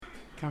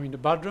coming to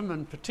Budrum,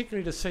 and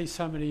particularly to see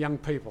so many young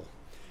people.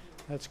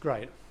 That's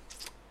great.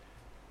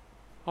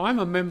 I'm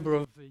a member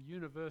of the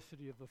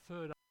University of the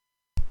Third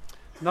Age.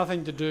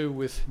 Nothing to do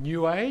with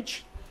New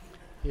Age.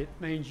 It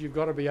means you've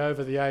got to be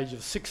over the age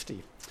of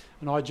 60,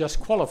 and I just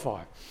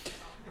qualify.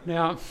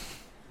 Now,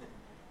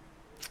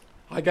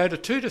 I go to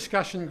 2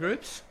 discussion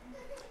groups,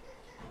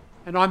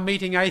 and I'm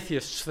meeting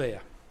atheists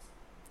there.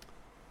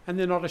 And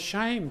they're not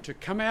ashamed to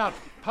come out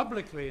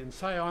publicly and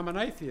say, I'm an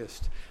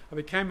atheist. I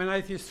became an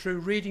atheist through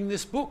reading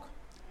this book.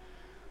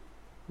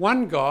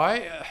 One guy,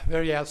 a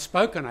very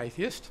outspoken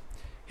atheist,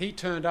 he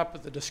turned up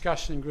at the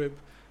discussion group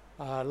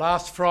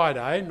last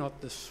Friday, not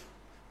this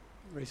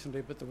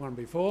recently, but the one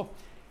before,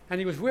 and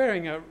he was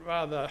wearing a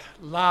rather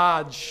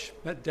large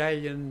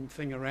medallion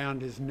thing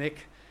around his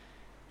neck,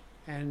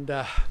 and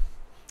I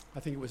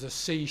think it was a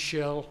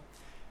seashell.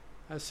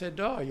 I said,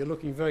 oh, you're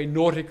looking very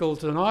nautical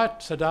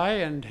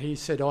today, and he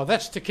said, oh,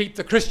 that's to keep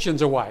the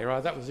Christians away,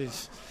 right? That was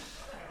his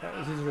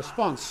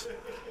response.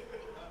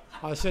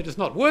 I said, it's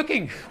not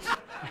working.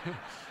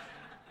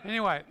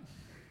 Anyway,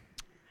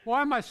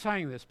 why am I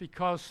saying this?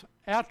 Because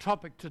our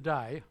topic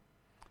today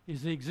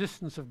is the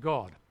existence of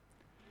God.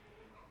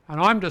 And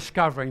I'm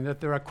discovering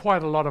that there are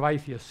quite a lot of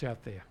atheists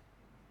out there.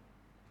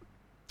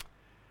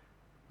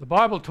 The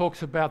Bible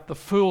talks about the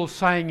fool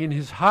saying in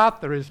his heart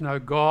there is no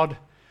God.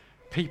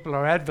 People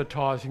are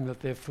advertising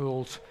that they're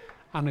fools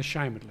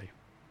unashamedly.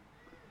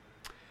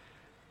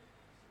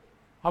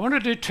 I want to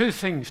do 2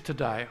 things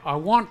today. I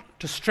want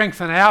to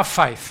strengthen our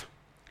faith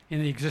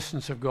in the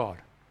existence of God.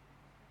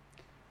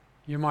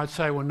 You might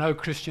say, well, no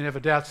Christian ever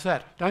doubts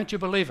that. Don't you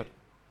believe it?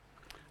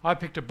 I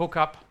picked a book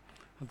up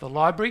at the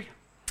library,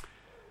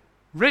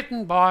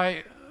 written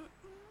by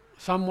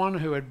someone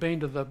who had been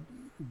to the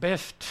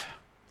best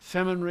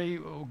seminary,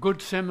 or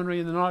good seminary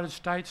in the United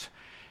States,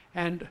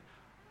 and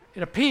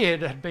it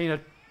appeared had been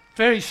a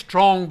very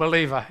strong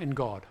believer in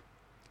God.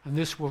 And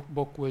this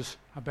book was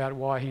about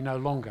why he no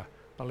longer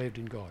believed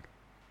in God.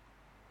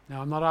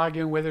 Now, I'm not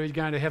arguing whether he's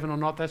going to heaven or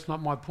not. That's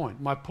not my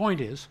point. My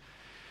point is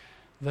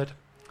that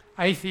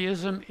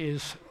atheism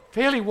is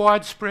fairly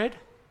widespread,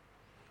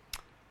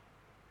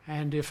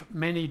 and if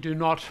many do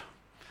not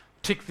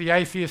tick the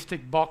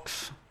atheistic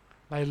box,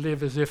 they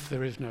live as if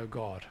there is no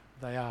God.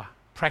 They are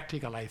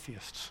practical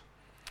atheists.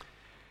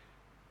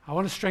 I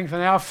want to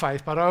strengthen our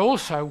faith, but I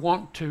also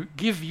want to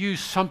give you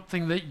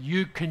something that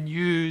you can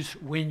use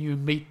when you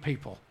meet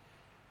people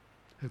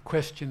who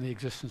question the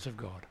existence of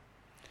God.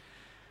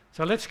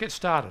 So let's get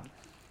started.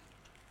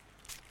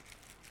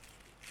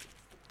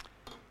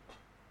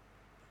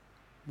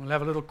 We'll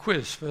have a little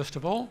quiz first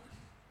of all.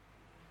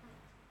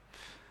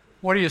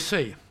 What do you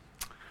see?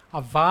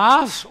 A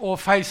vase or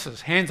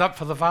faces? Hands up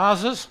for the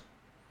vases.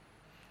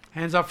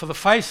 Hands up for the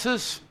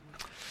faces.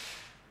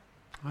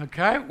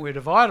 Okay, we're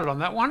divided on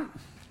that one.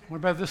 What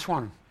about this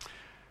one?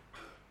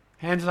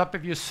 Hands up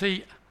if you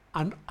see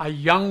a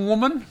young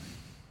woman.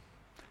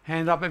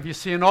 Hand up if you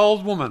see an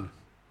old woman.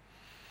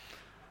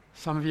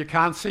 Some of you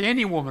can't see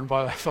any woman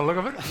by the look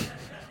of it.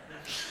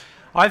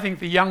 I think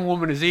the young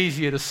woman is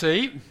easier to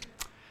see.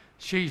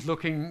 She's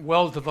looking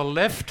well to the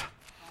left,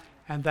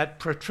 and that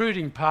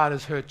protruding part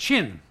is her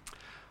chin.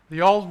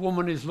 The old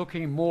woman is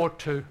looking more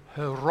to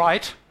her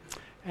right,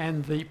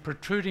 and the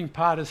protruding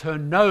part is her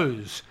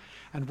nose.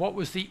 And what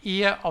was the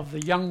ear of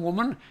the young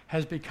woman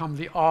has become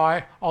the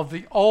eye of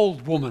the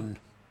old woman.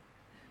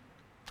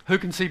 Who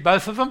can see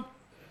both of them?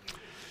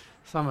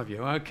 Some of you.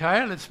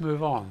 Okay, let's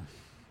move on.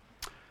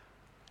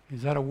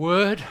 Is that a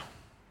word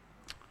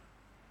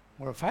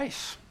or a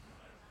face?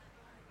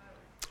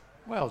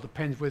 Well, it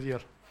depends whether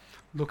you're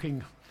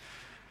looking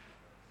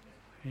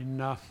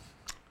in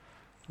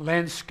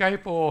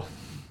landscape or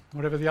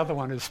whatever the other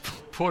one is,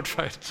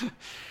 portrait.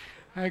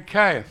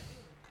 Okay,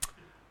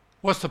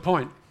 what's the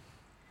point?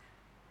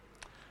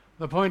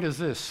 The point is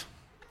this: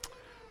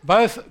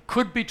 both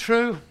could be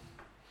true,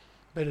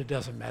 but it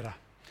doesn't matter.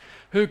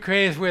 Who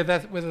cares whether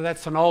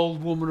that's an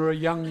old woman or a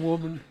young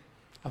woman,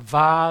 a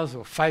vase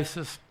or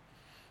faces?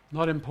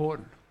 Not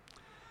important.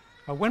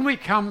 But when we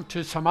come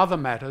to some other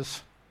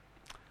matters,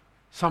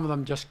 some of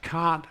them just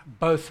can't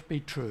both be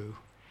true,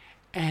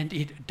 and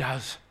it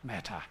does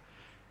matter.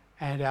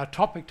 And our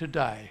topic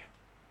today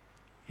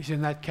is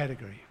in that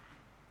category.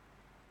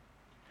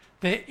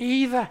 There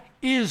either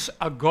is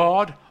a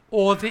God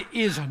or there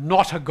is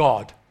not a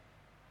God.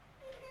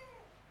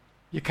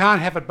 You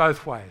can't have it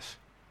both ways.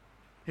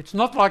 It's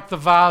not like the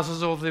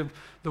vases or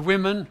the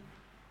women.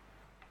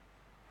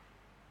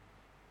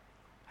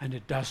 And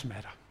it does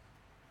matter.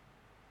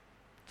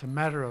 It's a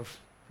matter of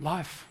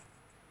life,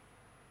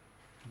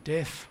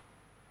 death,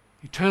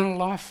 eternal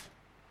life,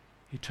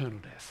 eternal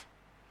death.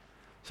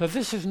 So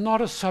this is not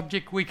a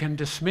subject we can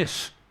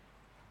dismiss.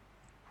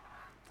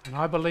 And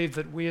I believe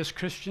that we as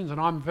Christians,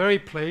 and I'm very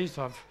pleased,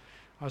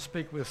 I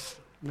speak with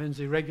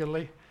Lindsay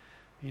regularly.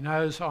 He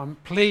knows I'm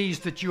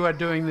pleased that you are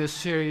doing this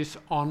series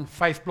on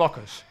faith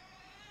blockers,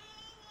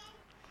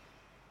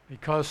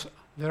 because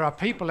there are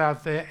people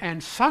out there,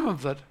 and some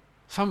of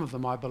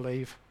them, I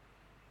believe,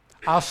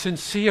 are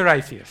sincere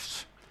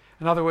atheists.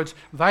 In other words,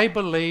 they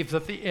believe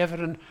that the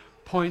evidence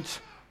points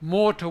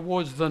more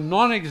towards the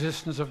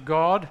non-existence of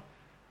God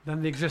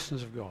than the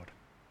existence of God.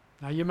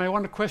 Now, you may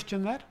want to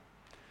question that,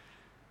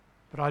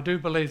 but I do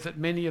believe that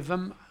many of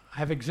them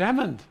have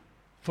examined,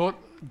 thought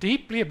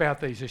deeply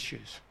about these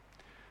issues,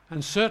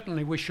 and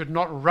certainly we should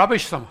not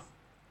rubbish them.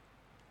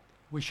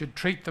 We should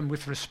treat them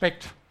with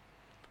respect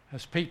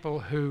as people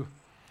who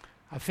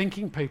are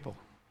thinking people.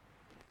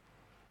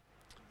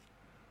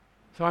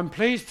 So I'm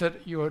pleased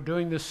that you are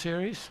doing this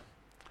series,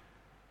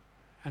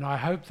 and I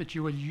hope that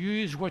you will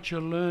use what you're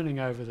learning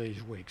over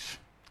these weeks,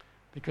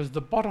 because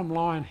the bottom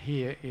line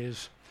here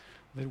is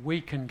that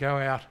we can go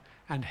out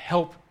and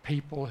help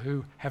people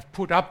who have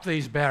put up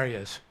these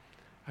barriers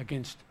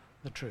against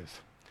the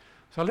truth.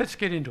 So let's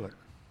get into it.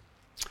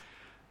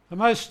 The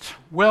most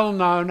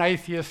well-known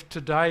atheist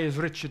today is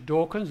Richard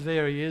Dawkins.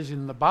 There he is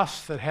in the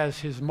bus that has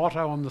his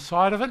motto on the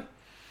side of it.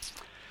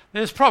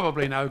 There's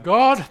probably no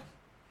God.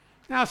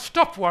 Now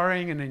stop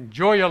worrying and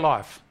enjoy your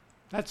life.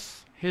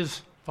 That's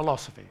his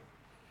philosophy.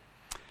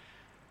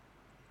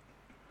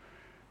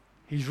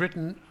 He's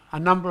written a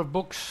number of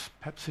books.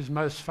 Perhaps his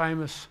most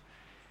famous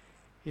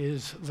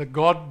is The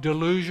God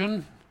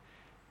Delusion,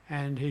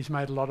 and he's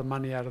made a lot of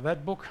money out of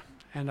that book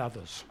and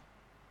others.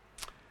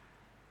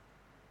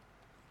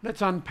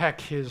 Let's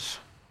unpack his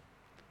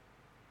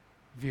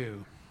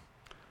view.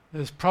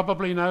 There's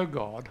probably no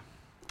God.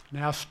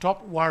 Now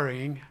stop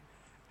worrying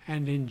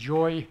and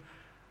enjoy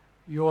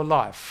your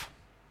life.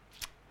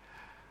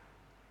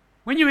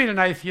 When you meet an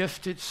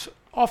atheist, it's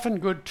often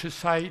good to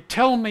say,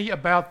 tell me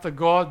about the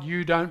God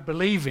you don't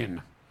believe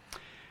in.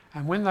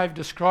 And when they've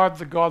described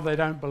the God they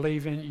don't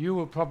believe in, you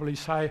will probably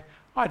say,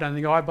 I don't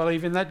think I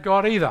believe in that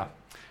God either.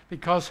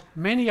 Because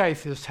many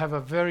atheists have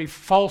a very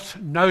false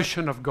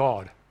notion of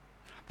God.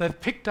 They've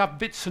picked up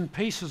bits and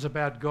pieces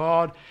about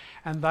God,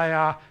 and they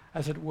are,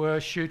 as it were,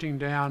 shooting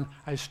down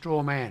a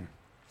straw man.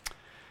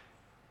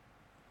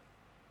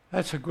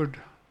 That's a good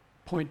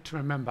point to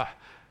remember.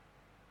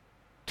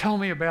 Tell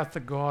me about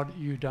the God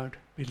you don't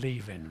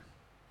believe in.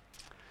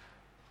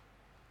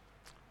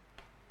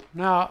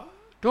 Now,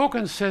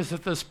 Dawkins says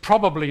that there's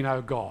probably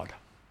no God.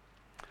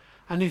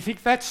 And I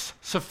think that's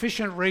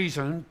sufficient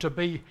reason to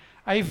be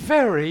a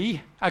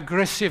very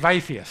aggressive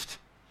atheist.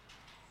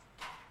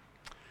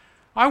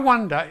 I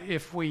wonder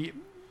if we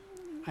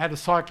had a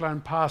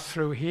cyclone pass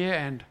through here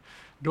and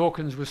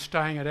Dawkins was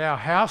staying at our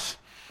house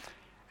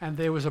and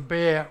there was a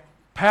bare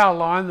power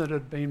line that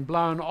had been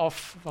blown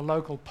off the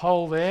local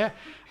pole there,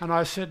 and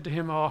I said to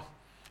him, oh,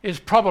 it's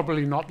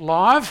probably not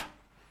live.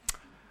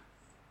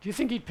 Do you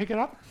think he'd pick it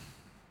up?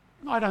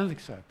 I don't think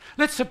so.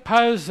 Let's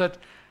suppose that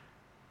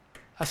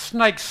a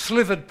snake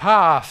slithered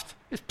past.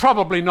 It's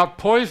probably not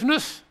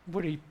poisonous.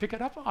 Would he pick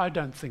it up? I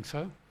don't think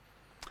so.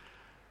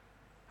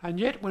 And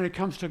yet, when it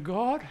comes to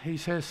God, he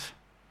says,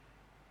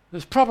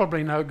 there's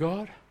probably no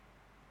God.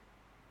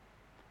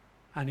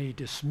 And he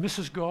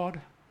dismisses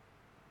God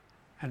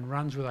and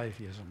runs with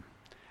atheism.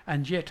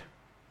 And yet,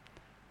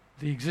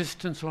 the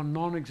existence or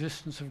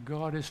non-existence of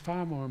God is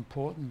far more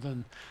important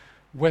than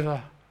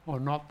whether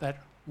or not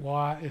that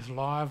wire is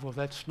live or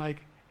that snake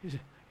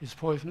is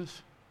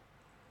poisonous.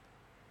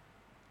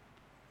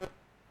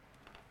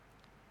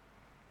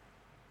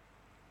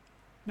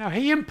 Now,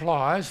 he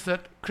implies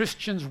that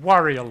Christians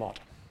worry a lot.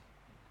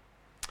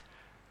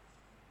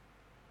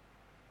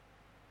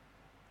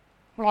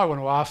 Well, I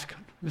want to ask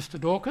Mr.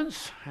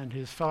 Dawkins and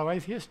his fellow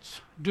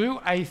atheists, do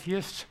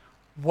atheists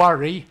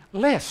worry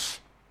less?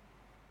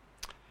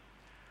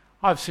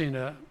 I've seen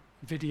a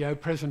video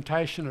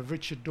presentation of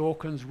Richard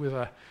Dawkins with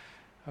a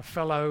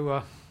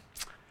fellow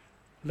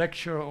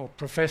lecturer or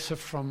professor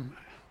from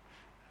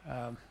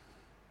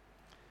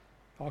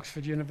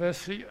Oxford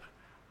University.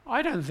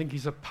 I don't think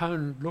his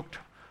opponent looked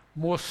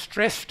more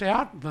stressed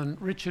out than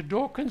Richard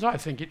Dawkins. I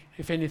think,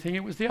 if anything,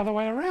 it was the other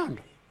way around.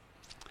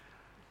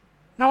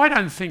 Now, I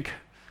don't think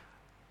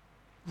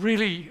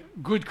really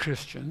good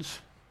Christians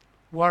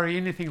worry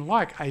anything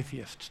like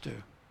atheists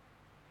do,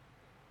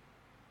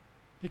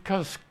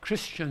 because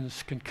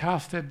Christians can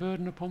cast their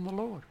burden upon the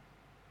Lord,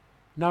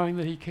 knowing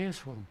that he cares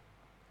for them.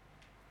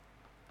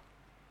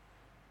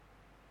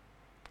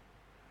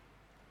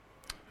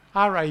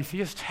 Are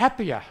atheists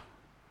happier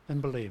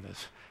than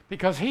believers?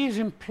 Because he is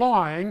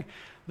implying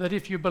that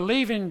if you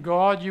believe in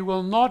God, you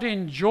will not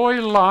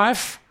enjoy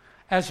life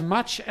as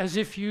much as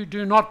if you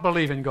do not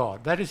believe in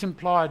God. That is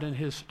implied in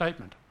his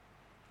statement.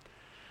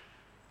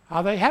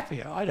 Are they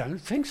happier? I don't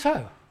think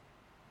so.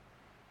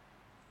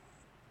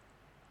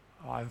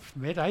 I've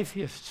met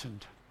atheists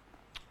and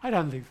I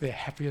don't think they're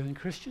happier than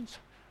Christians.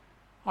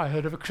 I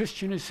heard of a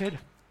Christian who said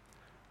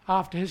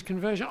after his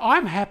conversion,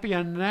 I'm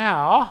happier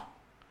now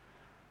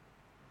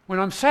when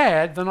I'm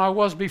sad than I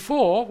was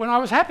before when I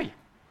was happy.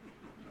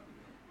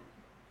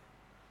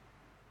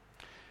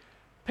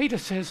 Peter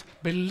says,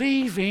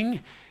 believing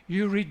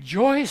you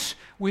rejoice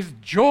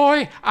with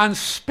joy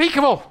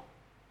unspeakable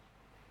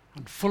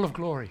and full of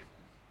glory.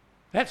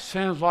 That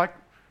sounds like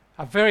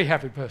a very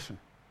happy person.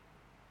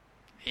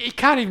 He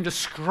can't even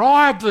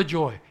describe the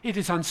joy. It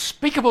is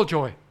unspeakable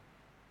joy.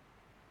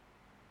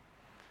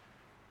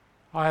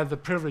 I had the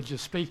privilege of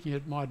speaking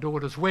at my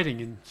daughter's wedding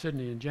in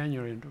Sydney in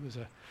January, and it was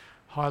a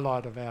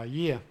highlight of our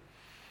year.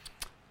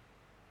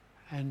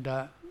 And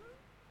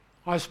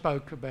I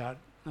spoke about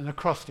an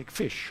acrostic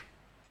fish,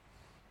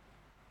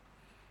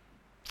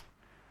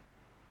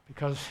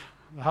 because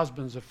the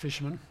husband's a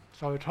fisherman.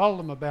 So I told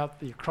them about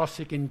the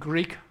acrostic in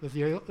Greek that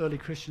the early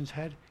Christians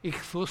had,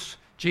 ichthus,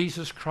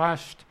 Jesus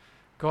Christ,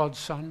 God's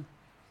Son,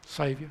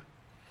 Saviour.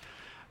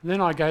 And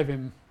then I gave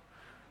him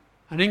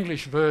an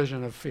English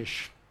version of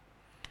fish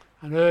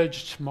and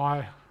urged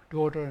my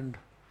daughter and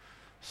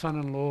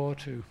son-in-law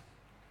to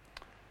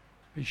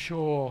be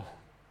sure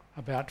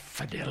about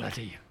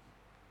fidelity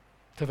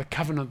to the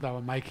covenant they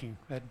were making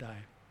that day.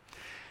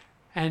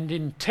 And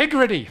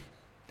integrity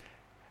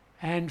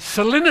and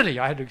salinity,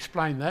 I had to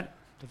explain that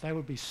they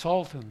would be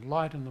salt and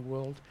light in the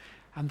world.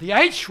 And the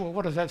H, well,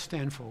 what does that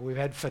stand for? We've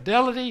had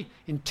fidelity,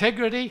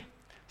 integrity,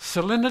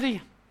 salinity.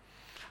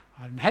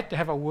 I had to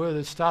have a word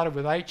that started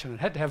with H, and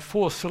it had to have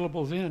 4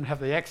 syllables in and have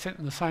the accent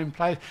in the same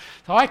place.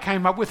 So I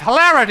came up with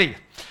hilarity.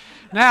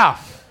 Now,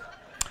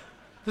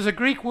 there's a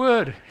Greek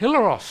word,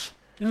 hilaros,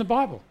 in the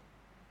Bible.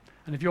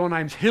 And if your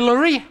name's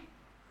Hilary,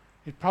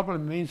 it probably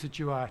means that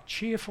you are a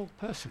cheerful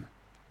person,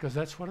 because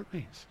that's what it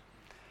means.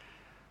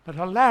 But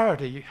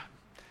hilarity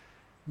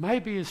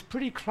maybe is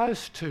pretty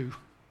close to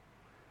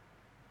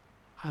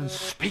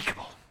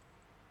unspeakable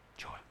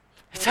joy.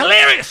 It's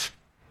hilarious!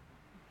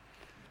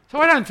 So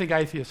I don't think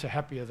atheists are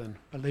happier than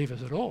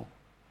believers at all.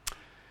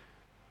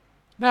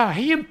 Now,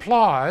 he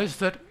implies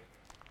that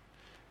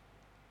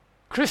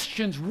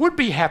Christians would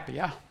be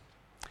happier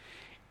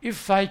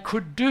if they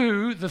could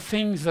do the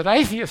things that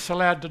atheists are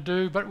allowed to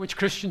do, but which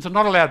Christians are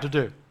not allowed to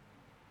do.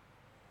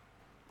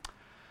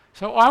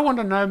 So I want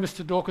to know,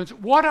 Mr. Dawkins,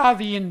 what are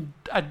the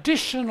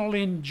additional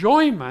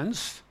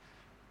enjoyments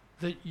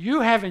that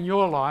you have in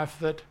your life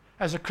that,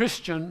 as a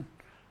Christian,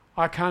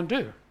 I can't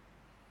do?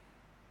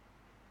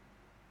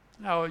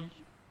 Now,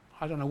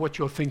 I don't know what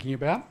you're thinking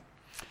about.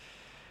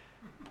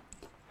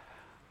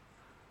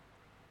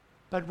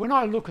 But when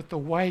I look at the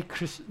way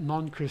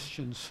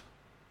non-Christians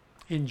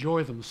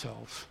enjoy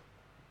themselves,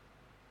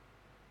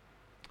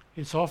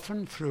 it's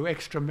often through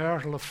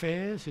extramarital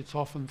affairs, it's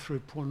often through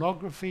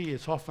pornography,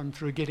 it's often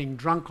through getting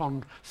drunk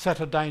on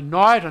Saturday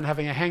night and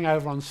having a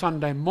hangover on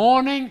Sunday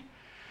morning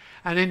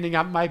and ending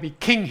up maybe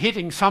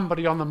hitting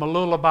somebody on the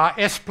Mooloolaba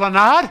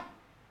Esplanade.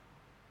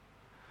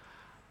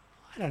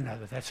 I don't know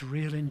that that's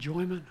real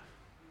enjoyment.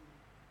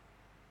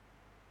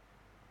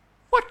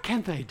 What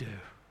can they do?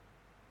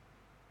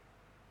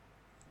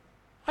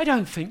 I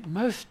don't think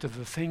most of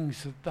the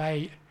things that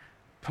they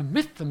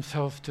permit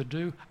themselves to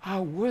do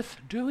are worth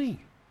doing.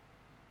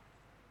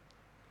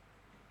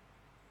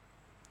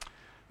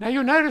 Now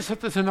you notice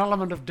that there's an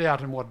element of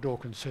doubt in what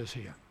Dawkins says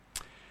here.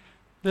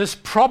 There's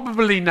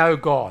probably no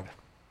God.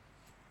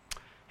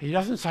 He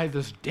doesn't say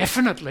there's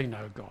definitely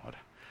no God,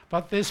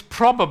 but there's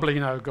probably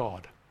no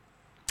God.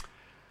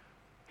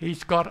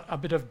 He's got a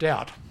bit of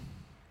doubt,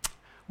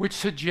 which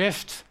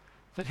suggests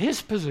that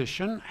his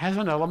position has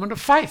an element of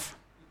faith.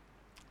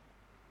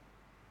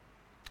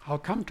 I'll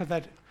come to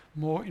that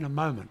more in a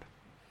moment.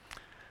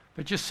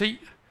 But you see,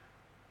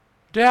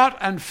 doubt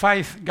and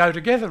faith go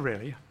together,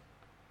 really.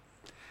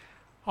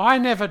 I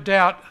never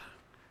doubt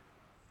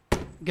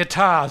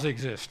guitars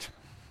exist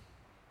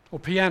or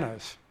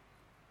pianos.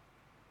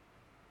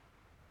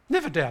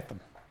 Never doubt them.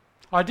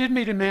 I did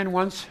meet a man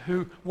once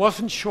who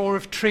wasn't sure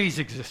if trees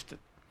existed.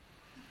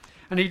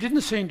 And he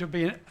didn't seem to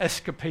be an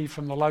escapee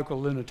from the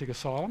local lunatic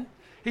asylum.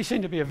 He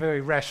seemed to be a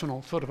very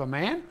rational sort of a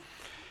man.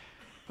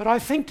 But I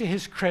think to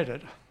his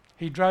credit,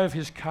 he drove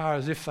his car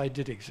as if they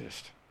did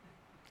exist.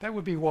 That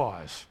would be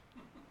wise.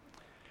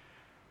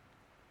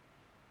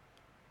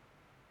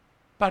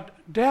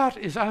 But doubt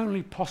is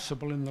only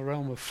possible in the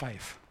realm of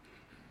faith.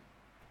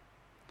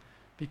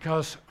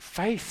 Because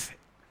faith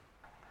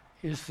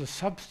is the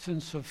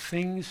substance of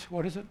things,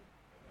 what is it?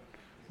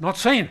 Not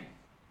seen.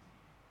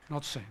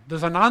 Not seen.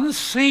 There's an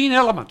unseen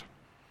element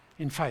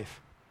in faith.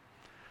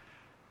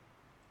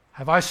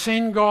 Have I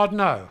seen God?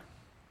 No.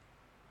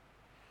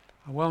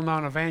 A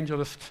well-known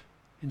evangelist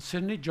in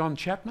Sydney, John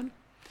Chapman,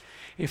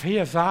 if he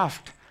is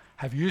asked,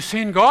 have you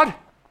seen God?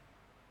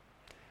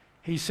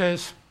 He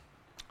says,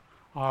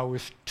 I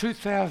was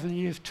 2,000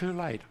 years too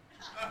late.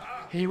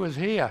 He was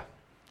here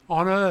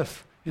on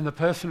earth in the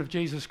person of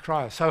Jesus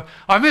Christ. So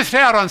I missed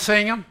out on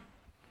seeing him.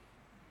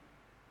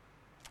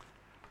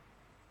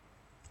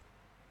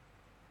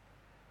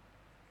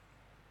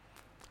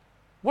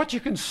 What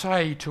you can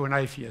say to an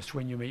atheist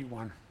when you meet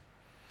one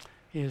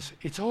is,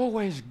 it's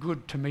always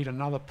good to meet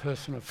another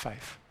person of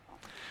faith.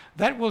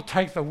 That will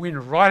take the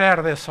wind right out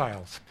of their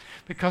sails,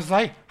 because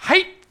they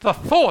hate the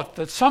thought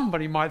that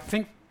somebody might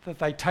think that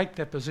they take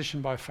their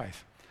position by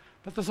faith.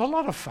 But there's a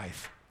lot of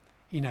faith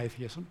in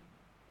atheism.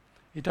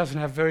 It doesn't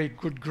have very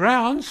good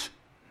grounds.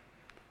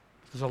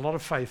 There's a lot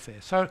of faith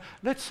there. So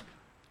let's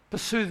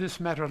pursue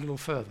this matter a little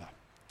further.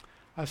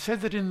 I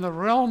said that in the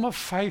realm of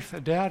faith,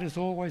 a doubt is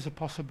always a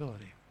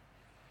possibility.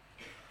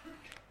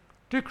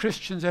 Do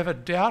Christians ever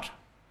doubt?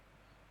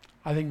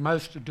 I think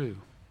most do.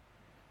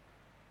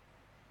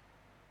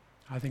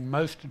 I think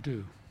most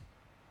do.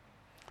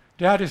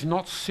 Doubt is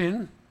not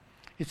sin.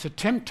 It's a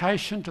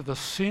temptation to the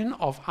sin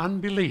of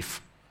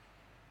unbelief.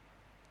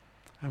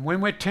 And when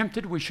we're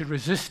tempted, we should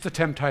resist the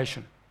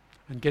temptation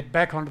and get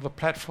back onto the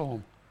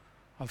platform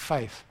of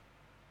faith.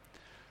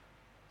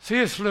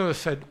 C.S. Lewis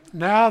said,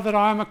 "Now that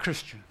I'm a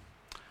Christian,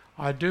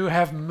 I do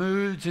have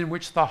moods in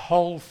which the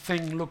whole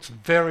thing looks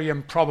very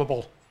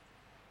improbable.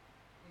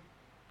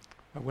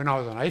 But when I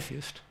was an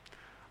atheist,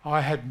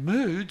 I had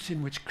moods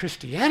in which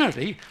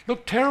Christianity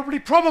looked terribly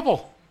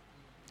probable."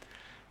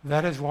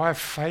 That is why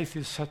faith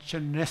is such a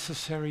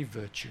necessary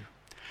virtue.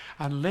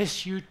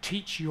 Unless you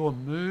teach your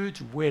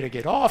moods where to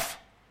get off,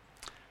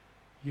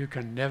 you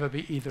can never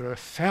be either a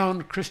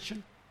sound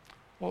Christian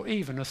or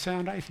even a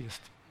sound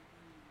atheist.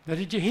 Now,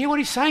 did you hear what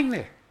he's saying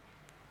there?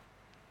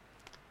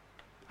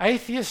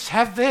 Atheists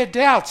have their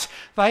doubts.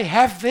 They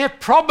have their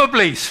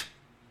probablys.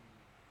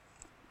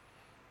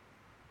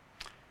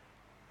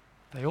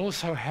 They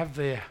also have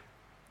their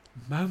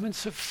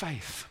moments of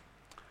faith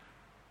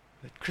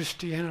that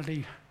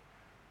Christianity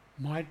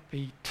might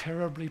be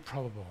terribly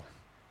probable.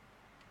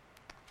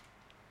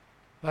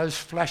 Those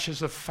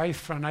flashes of faith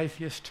for an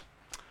atheist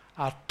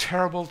are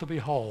terrible to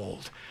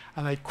behold,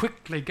 and they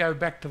quickly go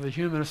back to the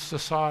humanist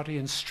society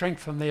and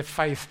strengthen their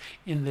faith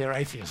in their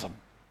atheism.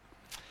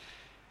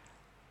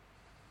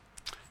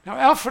 Now,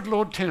 Alfred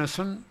Lord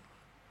Tennyson,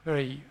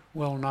 very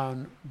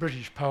well-known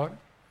British poet,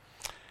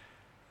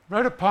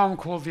 wrote a poem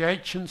called The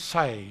Ancient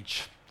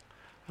Sage,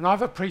 and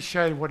I've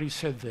appreciated what he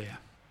said there.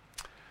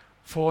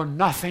 "For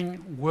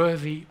nothing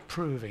worthy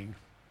proving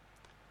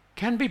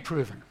can be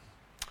proven,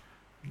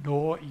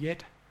 nor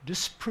yet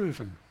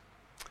disproven.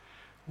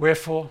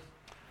 Wherefore,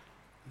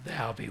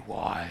 thou be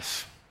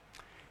wise.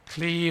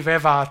 Cleave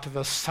ever to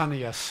the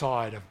sunnier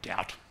side of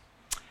doubt."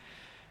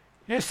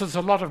 Yes, there's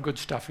a lot of good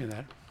stuff in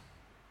that.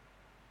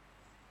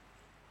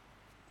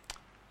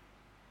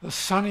 The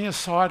sunnier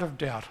side of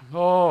doubt.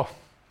 Oh,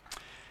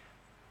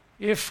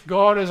 if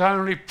God is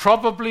only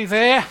probably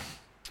there,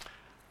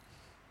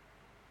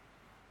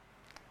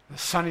 the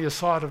sunnier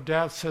side of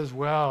doubt says,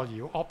 well,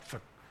 you opt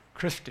for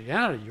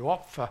Christianity, you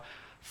opt for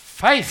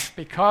faith,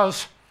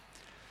 because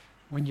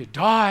when you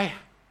die,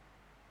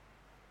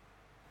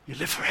 you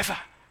live forever,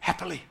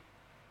 happily.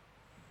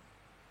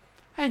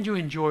 And you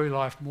enjoy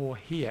life more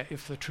here,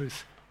 if the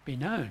truth be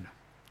known.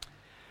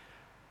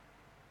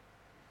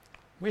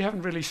 We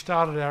haven't really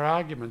started our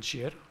arguments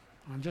yet.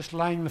 I'm just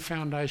laying the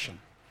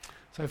foundation.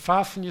 So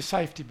fasten your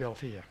safety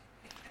belt here.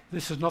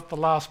 This is not the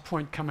last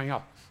point coming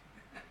up.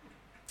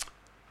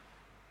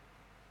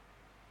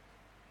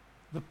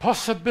 The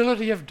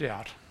possibility of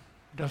doubt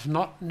does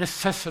not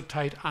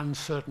necessitate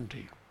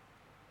uncertainty.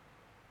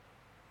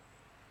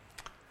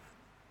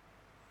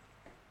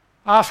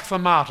 Ask the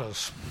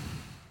martyrs.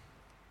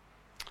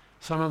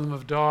 Some of them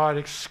have died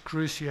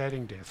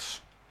excruciating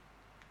deaths.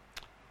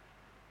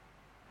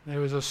 There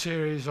was a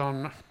series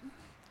on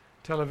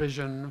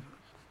television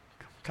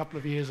a couple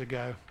of years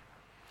ago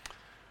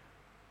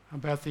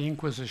about the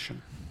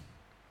Inquisition.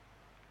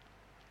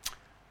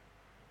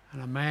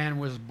 And a man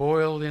was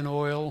boiled in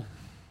oil,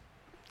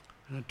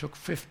 and it took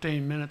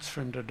 15 minutes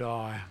for him to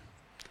die.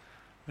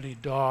 But he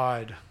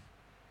died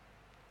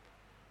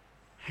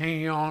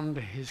hanging on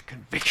to his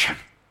conviction.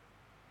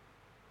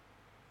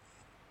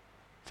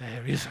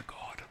 There is a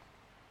God,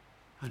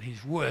 and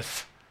he's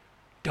worth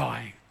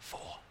dying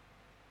for.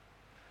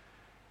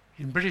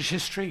 In British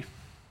history,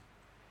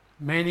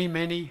 many,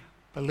 many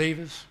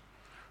believers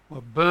were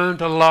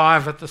burnt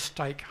alive at the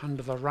stake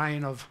under the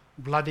reign of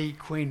bloody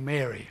Queen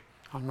Mary.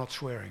 I'm not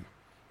swearing.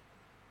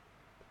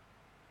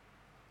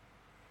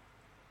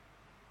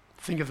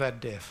 Think of that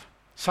death.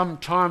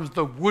 Sometimes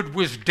the wood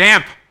was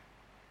damp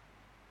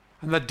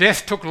and the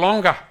death took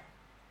longer.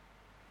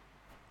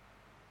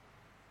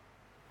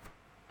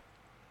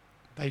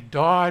 They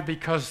died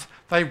because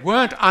they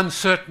weren't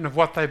uncertain of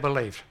what they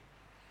believed.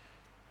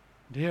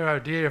 Dear, oh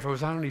dear, if it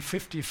was only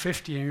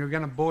 50-50 and you were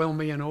going to boil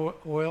me in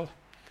oil,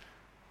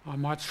 I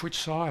might switch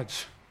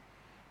sides.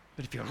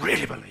 But if you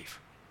really believe,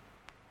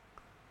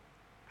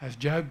 as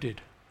Job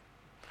did,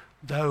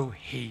 though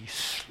he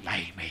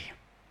slay me,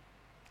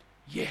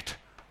 yet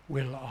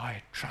will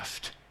I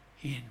trust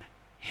in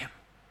him.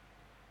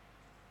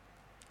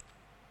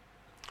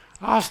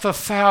 Ask the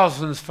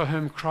thousands for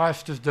whom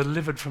Christ has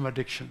delivered from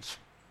addictions.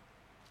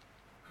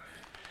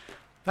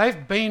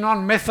 They've been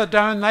on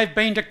methadone, they've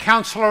been to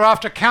counsellor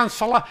after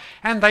counsellor,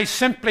 and they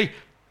simply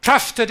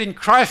trusted in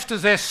Christ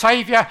as their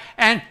saviour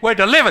and were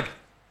delivered.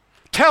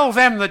 Tell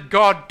them that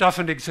God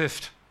doesn't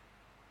exist.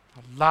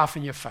 I'll laugh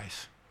in your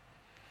face.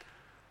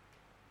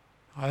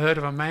 I heard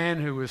of a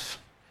man who was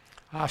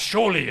asked,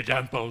 surely you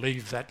don't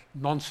believe that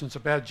nonsense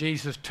about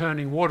Jesus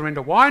turning water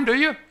into wine, do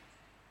you?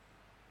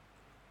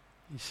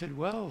 He said,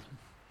 well,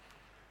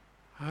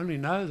 I only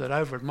know that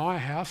over at my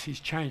house he's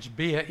changed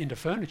beer into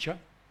furniture.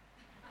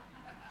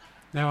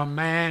 Now, a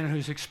man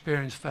who's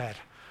experienced that,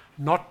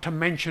 not to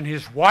mention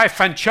his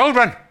wife and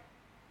children,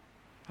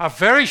 are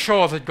very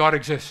sure that God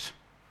exists.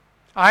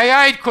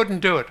 AA couldn't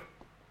do it.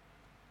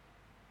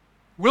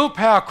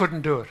 Willpower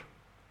couldn't do it.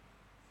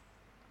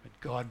 But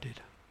God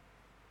did?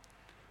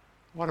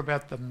 What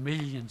about the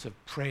millions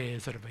of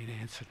prayers that have been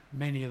answered,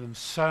 many of them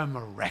so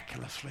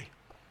miraculously?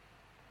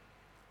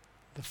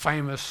 The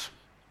famous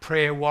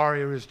prayer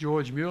warrior is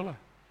George Mueller,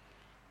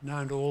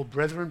 known to all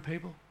Brethren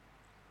people.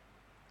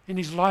 In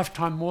his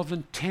lifetime, more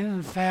than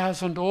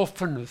 10,000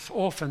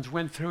 orphans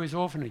went through his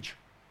orphanage,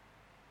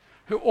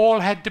 who all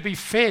had to be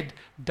fed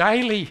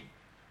daily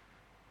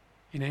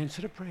in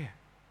answer to prayer.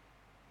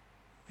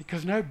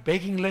 Because no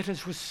begging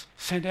letters was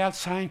sent out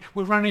saying,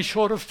 we're running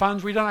short of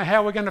funds, we don't know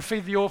how we're going to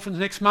feed the orphans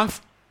next month.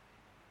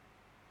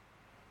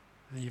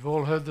 And you've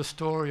all heard the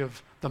story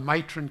of the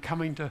matron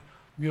coming to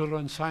Mueller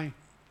and saying,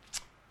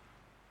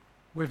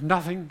 we've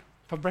nothing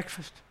for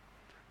breakfast.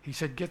 He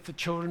said, get the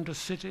children to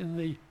sit in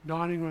the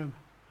dining room.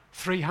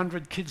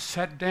 300 kids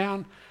sat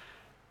down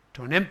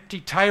to an empty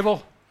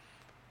table.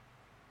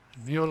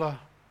 And Mueller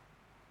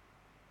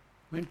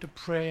went to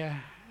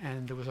prayer,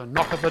 and there was a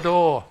knock at the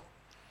door.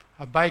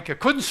 A baker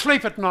couldn't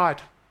sleep at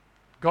night.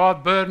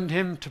 God burdened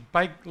him to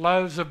bake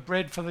loaves of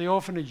bread for the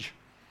orphanage.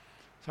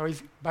 So he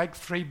baked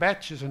 3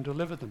 batches and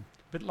delivered them.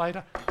 A bit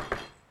later,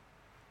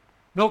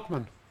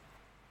 milkman.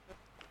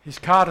 His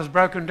cart has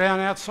broken down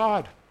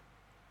outside.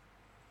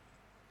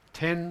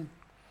 10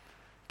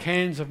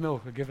 cans of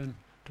milk are given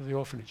to the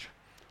orphanage.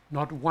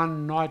 Not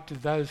one night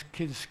did those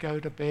kids go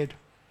to bed.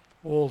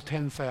 All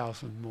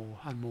 10,000 more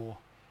and more.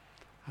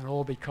 And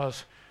all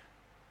because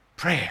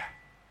prayer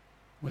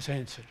was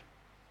answered.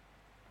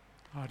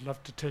 I'd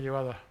love to tell you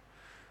other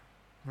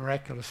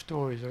miraculous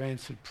stories of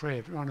answered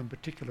prayer, but one in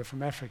particular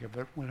from Africa,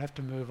 but we'll have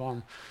to move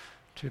on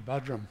to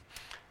Budrum.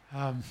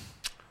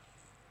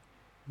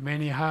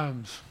 Many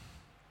homes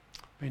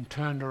been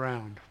turned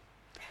around.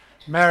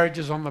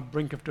 Marriages on the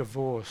brink of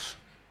divorce.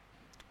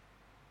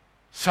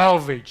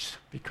 Salvaged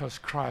because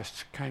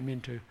Christ came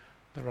into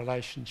the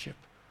relationship.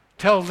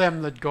 Tell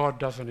them that God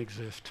doesn't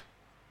exist.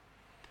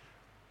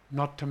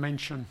 Not to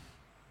mention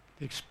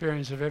the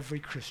experience of every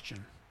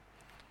Christian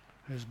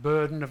whose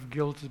burden of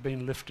guilt has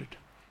been lifted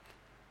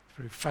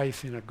through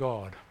faith in a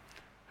God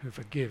who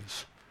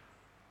forgives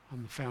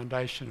on the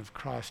foundation of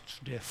Christ's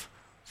death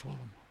for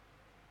them.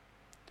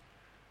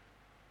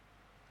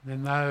 And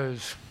then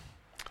those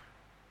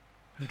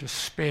who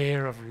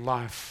despair of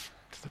life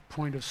to the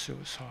point of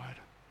suicide,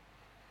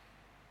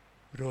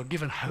 but who are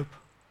given hope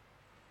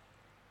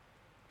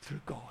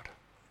through God.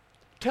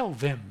 Tell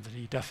them that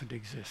he doesn't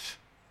exist.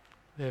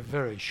 They're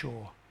very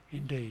sure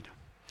indeed.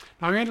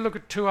 Now I'm going to look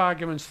at 2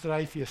 arguments that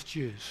atheists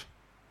use,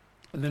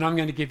 and then I'm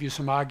going to give you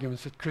some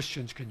arguments that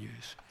Christians can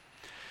use.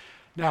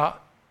 Now,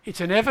 it's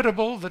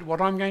inevitable that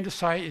what I'm going to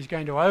say is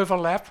going to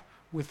overlap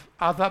with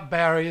other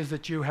barriers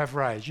that you have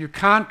raised. You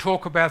can't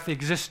talk about the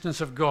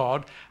existence of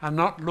God and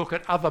not look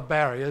at other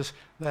barriers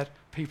that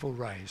people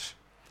raise.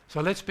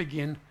 So let's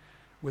begin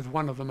with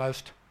one of the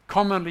most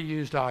commonly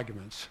used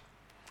arguments.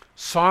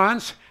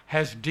 Science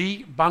has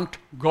debunked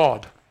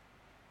God.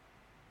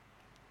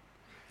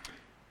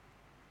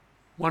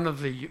 One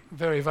of the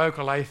very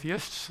vocal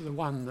atheists, the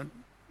one that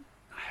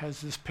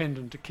has this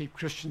pendant to keep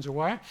Christians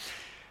away,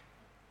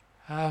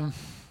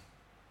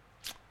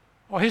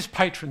 his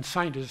patron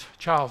saint is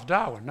Charles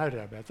Darwin, no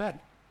doubt about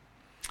that.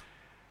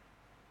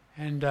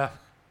 And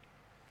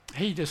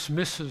he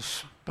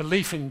dismisses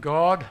belief in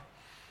God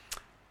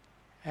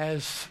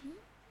as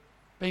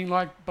being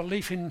like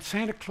belief in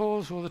Santa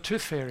Claus or the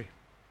Tooth Fairy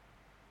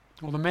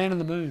or the man in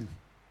the moon.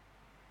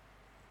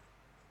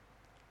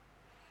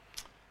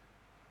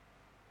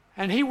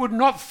 And he would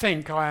not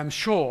think, I am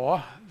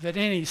sure, that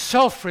any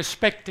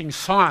self-respecting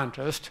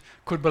scientist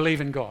could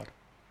believe in God.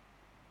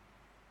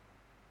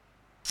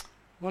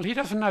 Well, he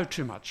doesn't know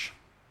too much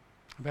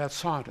about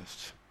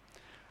scientists.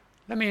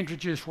 Let me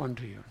introduce one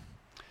to you.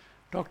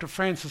 Dr.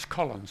 Francis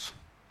Collins.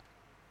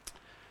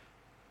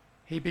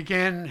 He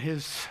began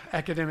his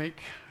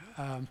academic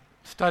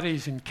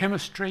studies in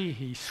chemistry.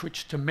 He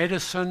switched to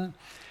medicine,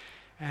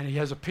 and he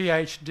has a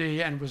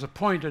PhD and was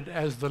appointed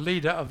as the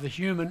leader of the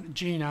Human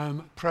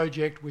Genome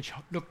Project, which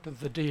looked at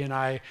the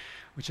DNA,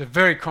 which is a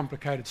very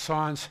complicated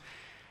science.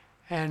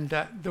 And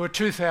there were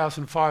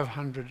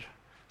 2,500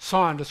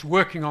 scientists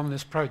working on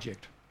this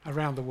project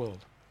around the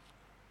world.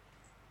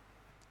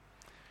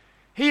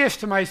 He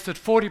estimates that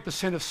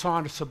 40% of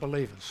scientists are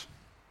believers.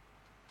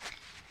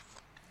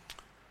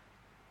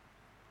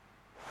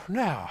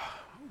 Now,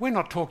 we're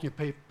not talking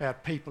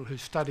about people who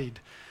studied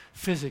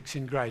physics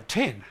in grade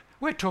 10.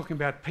 We're talking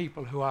about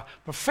people who are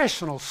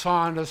professional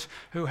scientists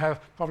who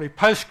have probably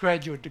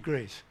postgraduate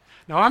degrees.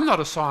 Now, I'm not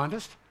a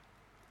scientist,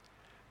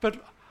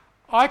 but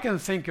I can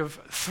think of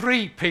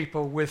 3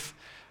 people with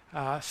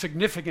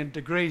significant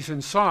degrees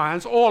in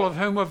science, all of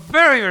whom were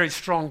very, very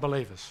strong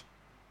believers.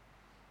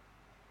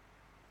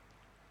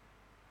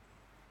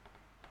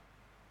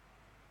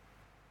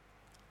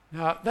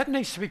 Now, that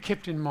needs to be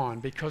kept in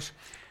mind because,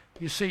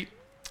 you see,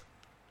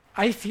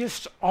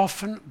 atheists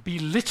often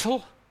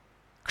belittle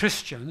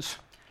Christians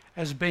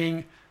as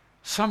being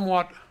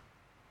somewhat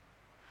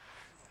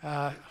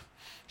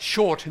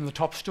short in the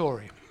top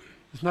story.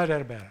 There's no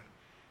doubt about it.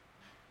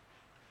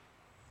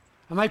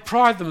 And they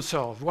pride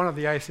themselves. One of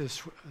the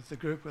atheists, the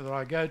group that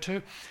I go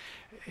to,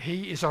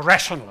 he is a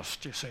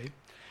rationalist, you see,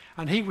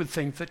 and he would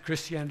think that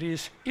Christianity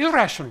is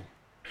irrational.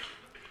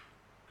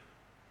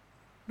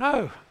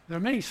 No, there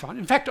are many signs.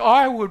 In fact,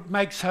 I would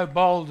make so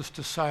bold as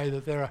to say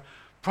that there are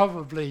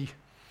probably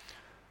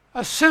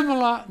a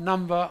similar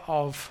number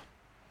of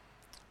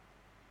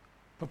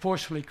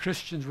proportionally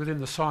Christians within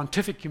the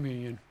scientific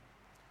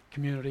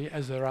community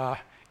as there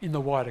are in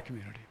the wider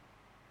community.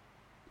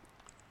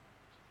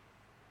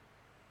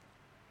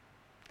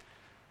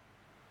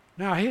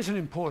 Now, here's an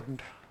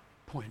important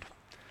point.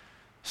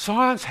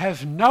 Science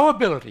has no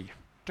ability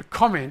to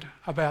comment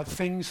about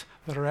things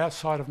that are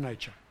outside of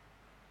nature.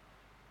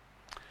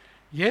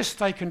 Yes,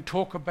 they can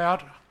talk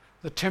about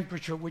the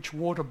temperature at which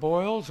water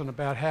boils and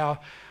about how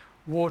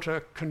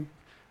water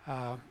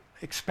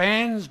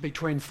expands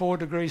between 4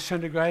 degrees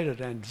centigrade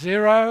and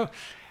 0,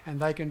 and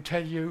they can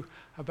tell you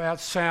about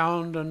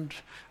sound and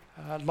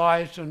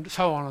light and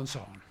so on and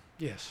so on.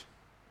 Yes.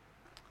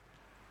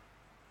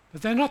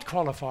 But they're not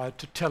qualified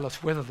to tell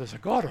us whether there's a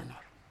God or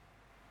not.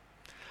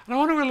 And I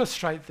want to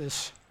illustrate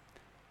this.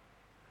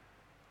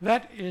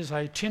 That is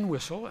a tin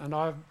whistle, and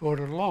I've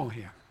brought it along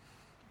here.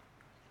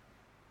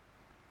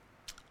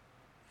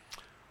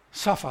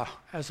 Suffer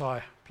as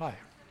I play.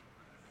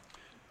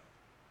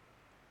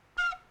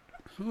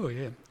 Oh,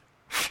 yeah.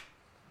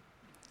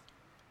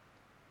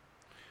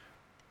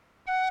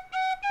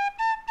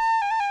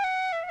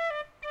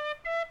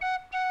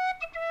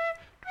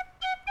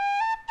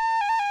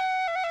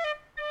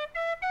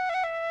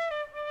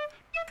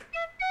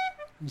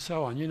 And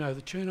so on. You know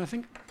the tune, I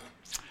think.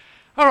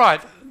 All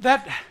right,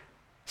 that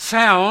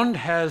sound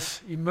has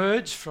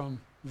emerged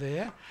from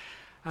there,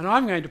 and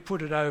I'm going to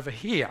put it over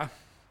here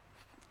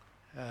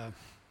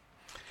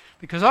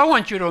because I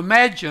want you to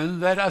imagine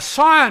that a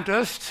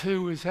scientist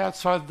who is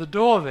outside the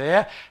door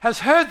there has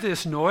heard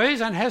this noise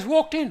and has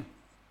walked in.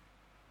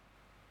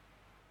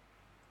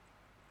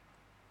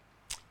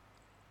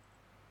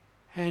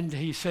 And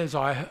he says,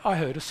 I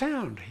heard a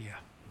sound here.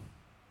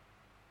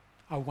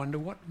 I wonder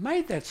what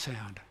made that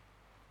sound.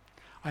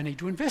 I need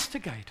to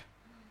investigate.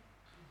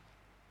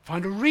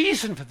 Find a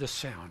reason for this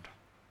sound.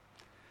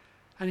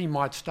 And he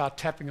might start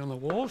tapping on the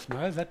walls.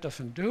 No, that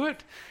doesn't do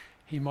it.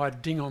 He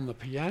might ding on the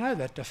piano.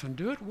 That doesn't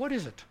do it. What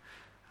is it?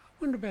 I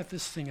wonder about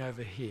this thing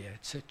over here.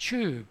 It's a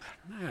tube.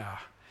 Now,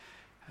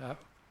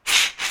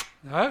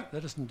 no,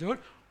 that doesn't do it.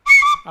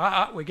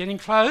 We're getting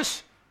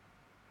close.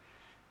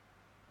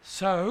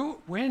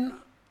 So when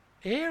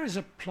air is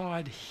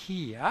applied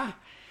here,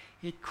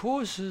 it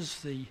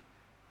causes the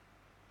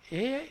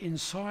air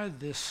inside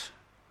this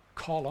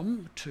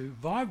column to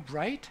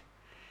vibrate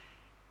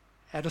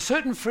at a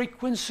certain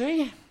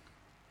frequency,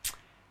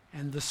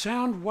 and the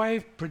sound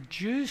wave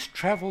produced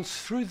travels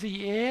through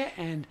the air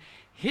and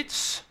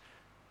hits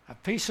a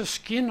piece of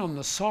skin on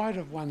the side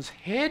of one's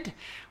head,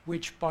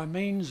 which by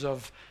means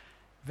of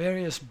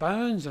various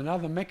bones and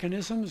other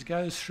mechanisms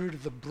goes through to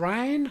the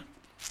brain,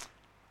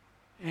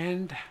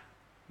 and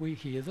we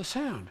hear the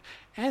sound.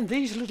 And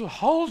these little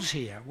holes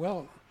here,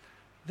 well,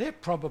 they're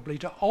probably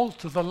to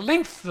alter the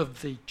length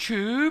of the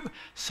tube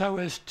so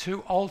as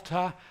to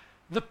alter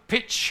the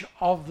pitch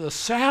of the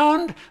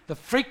sound, the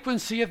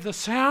frequency of the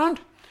sound.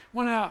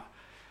 Well, now,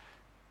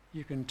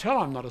 you can tell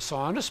I'm not a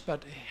scientist,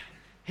 but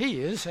he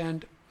is,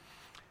 and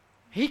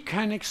he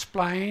can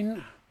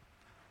explain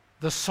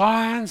the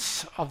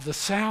science of the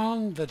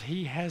sound that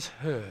he has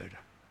heard.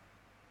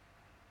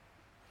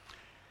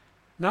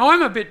 Now,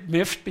 I'm a bit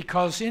miffed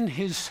because in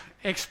his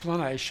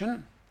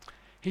explanation,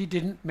 he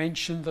didn't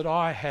mention that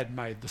I had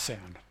made the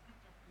sound.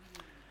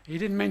 He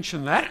didn't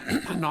mention that,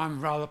 and I'm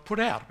rather put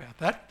out about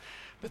that.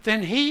 But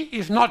then he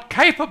is not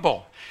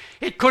capable.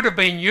 It could have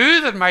been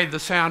you that made the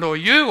sound, or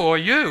you, or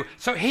you.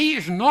 So he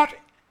is not,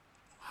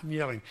 I'm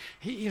yelling,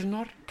 he is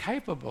not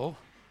capable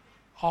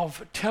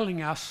of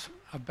telling us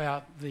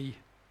about the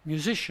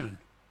musician.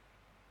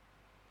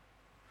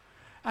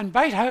 And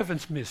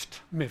Beethoven's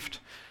miffed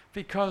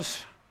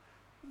because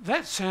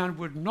that sound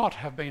would not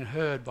have been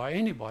heard by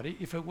anybody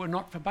if it were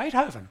not for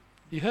Beethoven.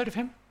 You heard of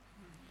him?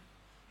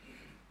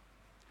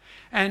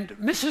 And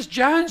Mrs.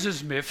 Jones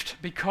is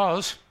miffed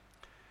because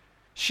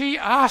she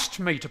asked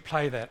me to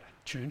play that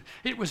tune.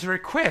 It was a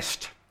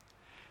request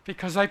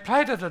because they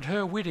played it at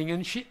her wedding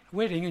and she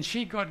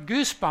got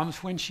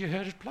goosebumps when she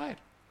heard it played.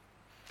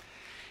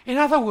 In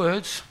other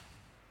words,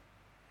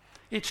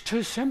 it's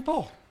too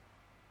simple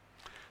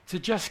to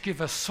just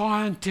give a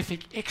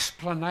scientific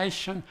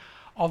explanation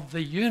of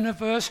the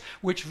universe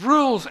which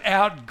rules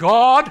out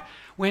God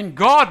when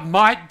God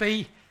might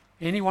be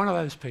any one of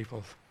those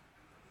people.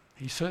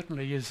 He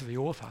certainly is the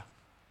author,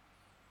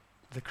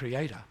 the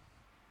creator.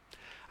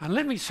 And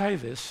let me say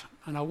this,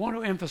 and I want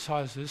to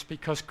emphasize this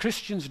because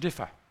Christians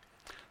differ.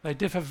 They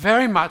differ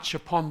very much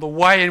upon the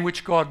way in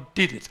which God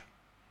did it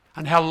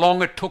and how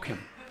long it took him.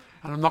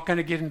 And I'm not going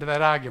to get into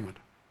that argument.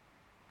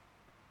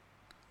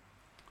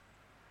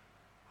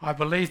 I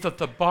believe that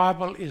the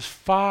Bible is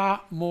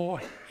far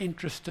more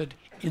interested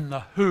in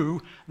the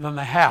who than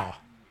the how.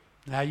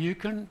 Now you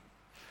can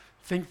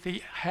think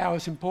the how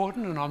is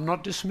important, and I'm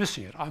not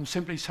dismissing it. I'm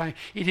simply saying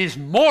it is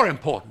more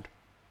important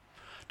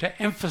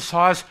to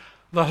emphasise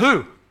the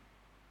who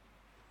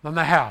than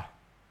the how.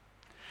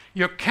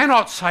 You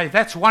cannot say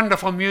that's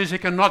wonderful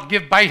music and not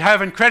give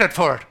Beethoven credit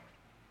for it.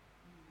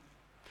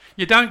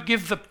 You don't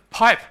give the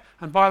pipe,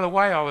 and by the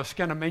way, I was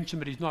going to mention,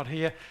 but he's not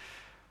here,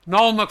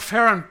 Noel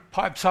McFerrin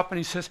pipes up and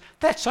he says,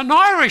 "That's an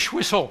Irish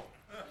whistle.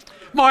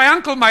 My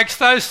uncle makes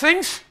those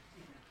things."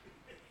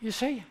 You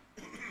see,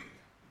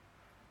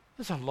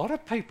 there's a lot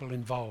of people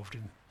involved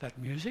in that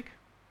music.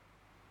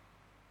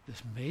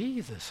 There's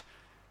me, there's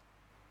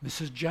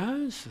Mrs.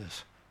 Jones,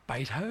 there's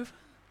Beethoven,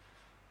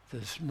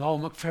 there's Noel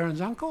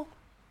McFerrin's uncle.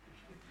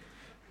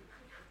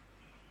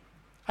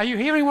 Are you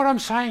hearing what I'm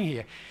saying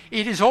here?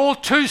 It is all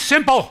too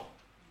simple.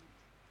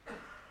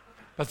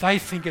 But they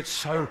think it's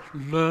so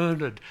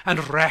learned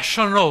and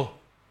rational.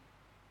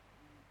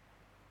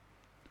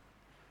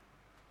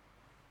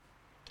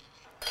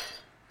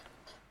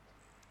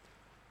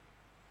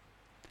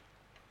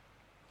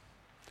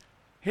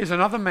 Here's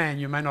another man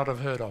you may not have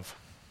heard of.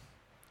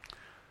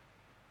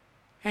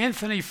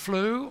 Anthony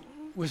Flew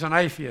was an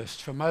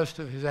atheist for most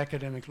of his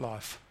academic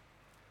life.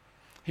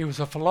 He was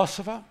a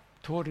philosopher,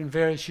 taught in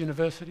various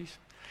universities,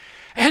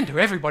 and to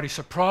everybody's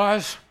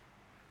surprise,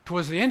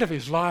 towards the end of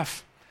his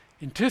life,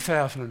 in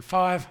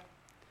 2005,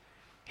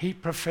 he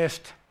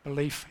professed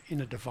belief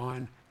in a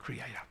divine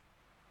creator.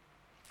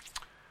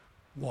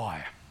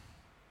 Why?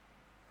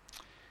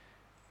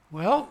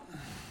 Well,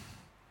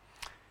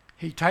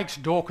 he takes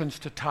Dawkins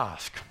to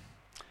task.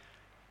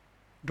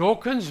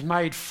 Dawkins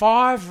made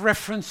 5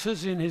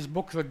 references in his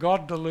book, The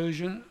God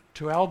Delusion,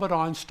 to Albert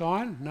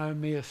Einstein, no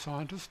mere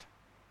scientist.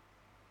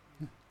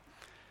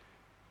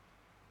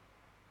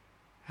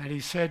 And he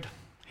said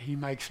he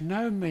makes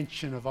no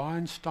mention of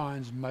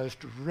Einstein's most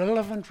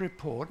relevant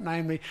report,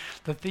 namely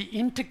that the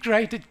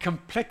integrated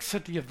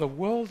complexity of the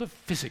world of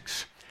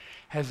physics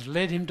has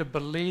led him to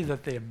believe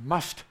that there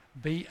must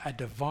be a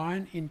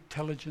divine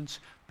intelligence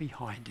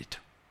behind it.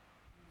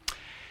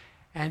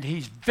 And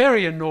he's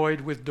very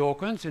annoyed with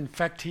Dawkins. In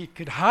fact, he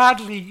could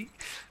hardly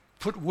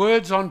put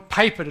words on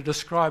paper to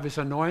describe his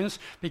annoyance,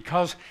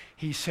 because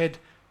he said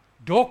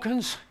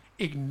Dawkins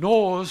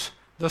ignores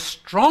the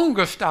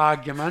strongest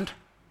argument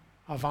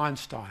of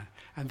Einstein.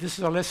 And this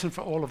is a lesson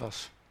for all of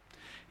us.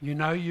 You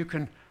know, you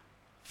can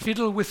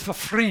fiddle with the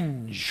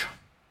fringe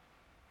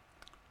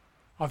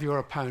of your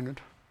opponent,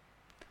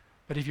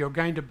 but if you're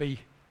going to be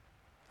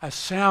a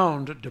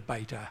sound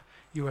debater,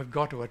 you have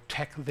got to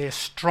attack their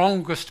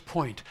strongest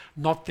point,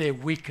 not their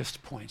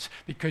weakest points,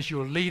 because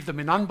you'll leave them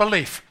in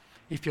unbelief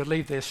if you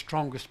leave their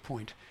strongest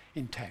point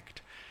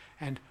intact.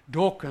 And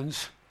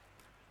Dawkins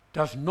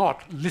does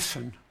not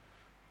listen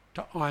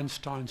to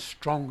Einstein's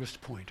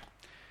strongest point.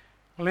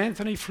 Well,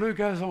 Anthony Flew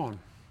goes on.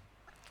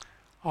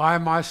 I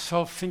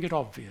myself think it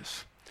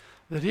obvious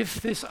that if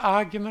this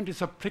argument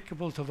is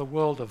applicable to the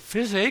world of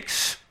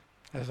physics,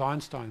 as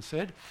Einstein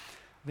said,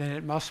 then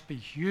it must be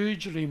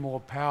hugely more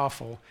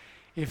powerful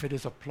if it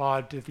is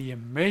applied to the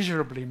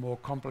immeasurably more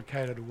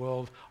complicated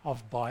world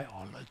of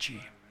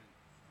biology.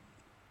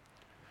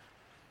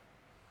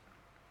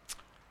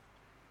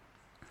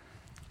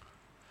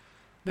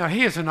 Now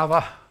here's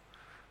another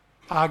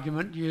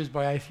argument used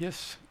by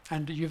atheists,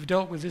 and you've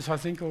dealt with this, I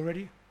think,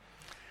 already.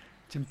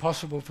 It's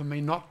impossible for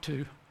me not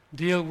to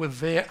deal with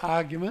their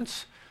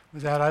arguments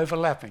without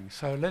overlapping.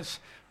 So let's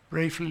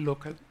briefly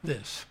look at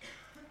this.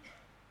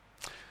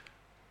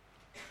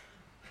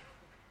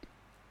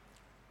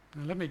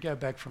 Now let me go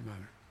back for a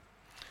moment.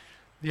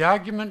 The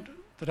argument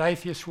that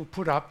atheists will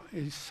put up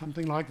is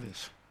something like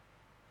this.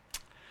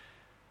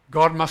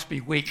 God must be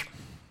weak.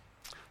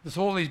 There's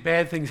all these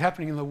bad things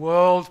happening in the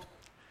world.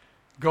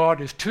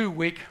 God is too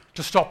weak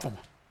to stop them.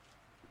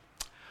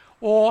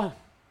 Or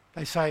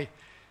they say,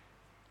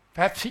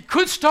 perhaps he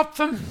could stop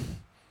them,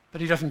 but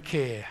he doesn't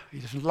care. He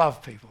doesn't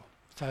love people,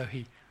 so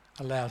he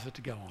allows it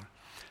to go on.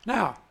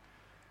 Now,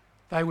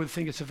 they would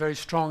think it's a very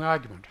strong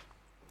argument.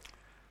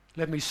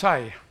 Let me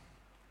say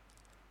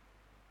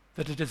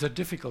that it is a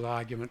difficult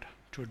argument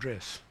to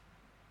address.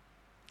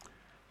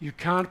 You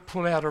can't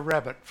pull out a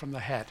rabbit from the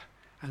hat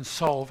and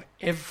solve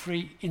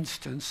every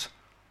instance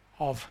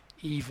of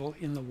evil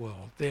in the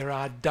world. There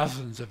are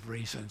dozens of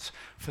reasons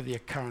for the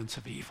occurrence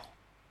of evil.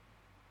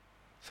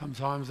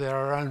 Sometimes they're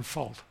our own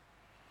fault.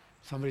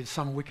 Somebody's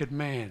some wicked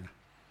man.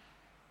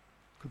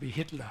 Could be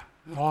Hitler.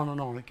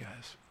 On it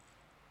goes.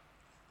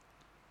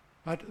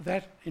 But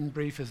that, in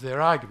brief, is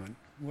their argument.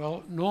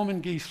 Well,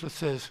 Norman Geisler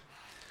says,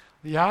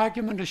 the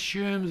argument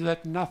assumes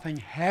that nothing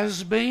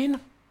has been,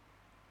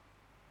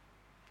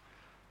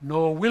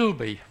 nor will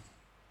be,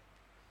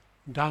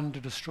 done to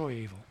destroy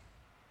evil.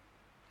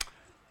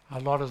 A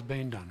lot has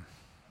been done,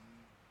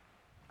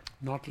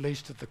 not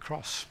least at the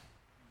cross.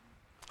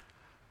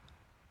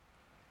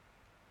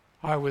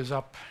 I was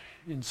up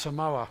in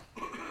Samoa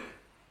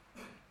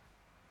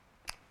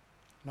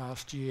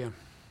last year.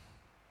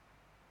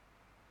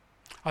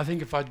 I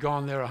think if I'd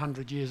gone there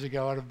 100 years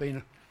ago, I'd have been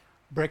a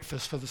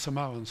breakfast for the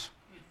Samoans.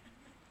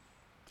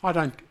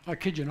 I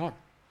kid you not.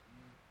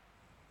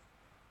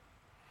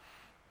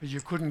 But you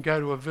couldn't go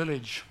to a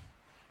village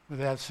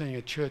without seeing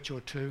a church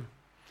or two,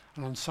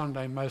 and on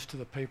Sunday most of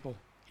the people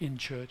in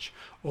church,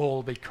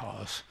 all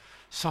because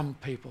some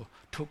people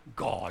took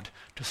God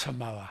to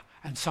Samoa,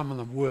 and some of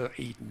them were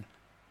eaten,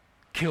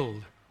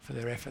 killed for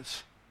their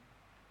efforts.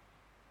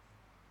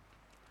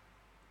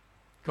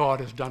 God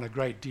has done a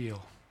great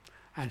deal,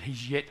 and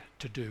he's yet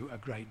to do a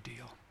great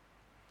deal.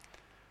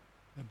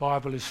 The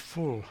Bible is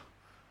full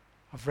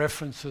of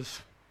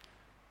references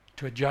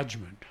to a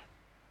judgment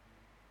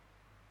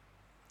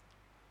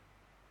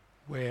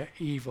where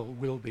evil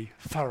will be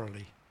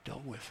thoroughly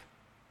dealt with.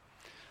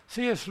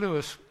 C.S.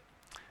 Lewis,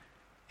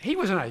 he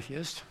was an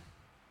atheist,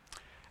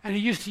 and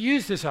he used to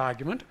use this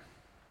argument,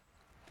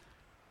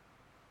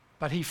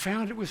 but he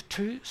found it was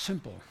too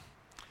simple.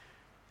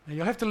 Now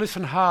you'll have to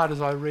listen hard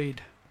as I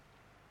read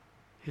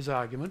his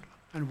argument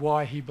and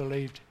why he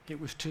believed it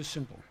was too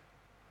simple.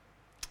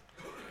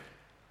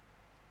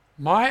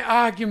 My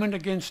argument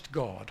against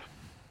God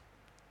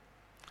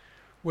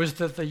was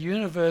that the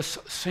universe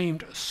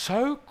seemed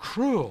so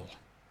cruel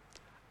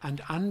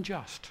and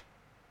unjust.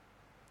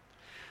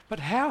 But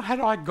how had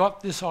I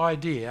got this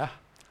idea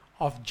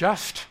of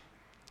just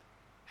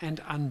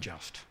and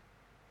unjust?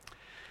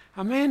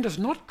 A man does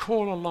not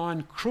call a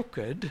line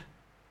crooked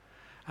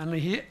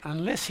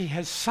unless he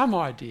has some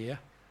idea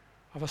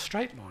of a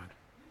straight line.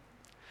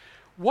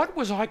 What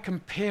was I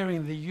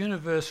comparing the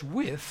universe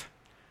with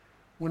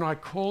when I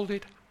called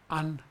it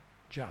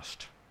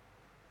unjust?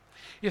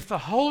 If the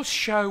whole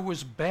show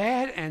was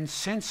bad and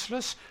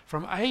senseless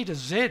from A to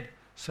Z,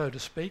 so to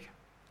speak,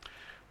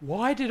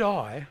 why did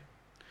I,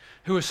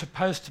 who was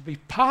supposed to be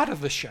part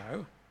of the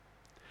show,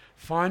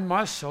 find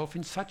myself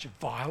in such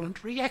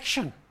violent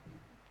reaction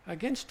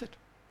against it?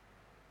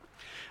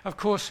 Of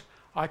course,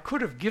 I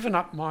could have given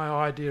up my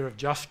idea of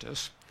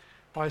justice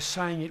by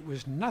saying it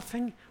was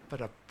nothing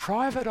but a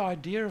private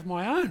idea of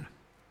my own.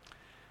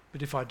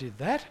 But if I did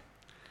that,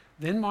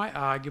 then my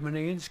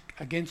argument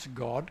against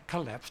God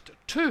collapsed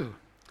too.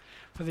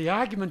 For the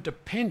argument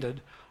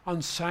depended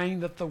on saying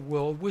that the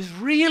world was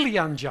really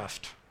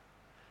unjust,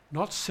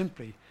 not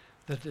simply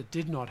that it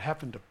did not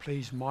happen to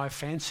please my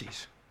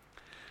fancies.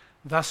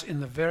 Thus, in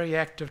the very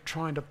act of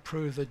trying to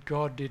prove that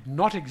God did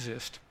not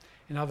exist,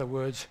 in other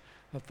words,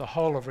 that the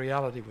whole of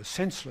reality was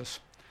senseless,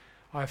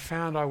 I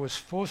found I was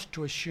forced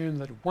to assume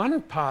that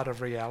one part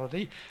of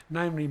reality,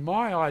 namely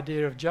my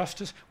idea of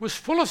justice, was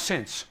full of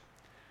sense.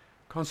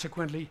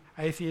 Consequently,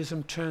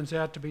 atheism turns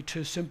out to be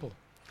too simple.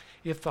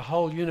 If the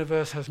whole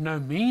universe has no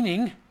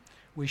meaning,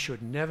 we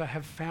should never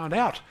have found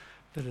out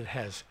that it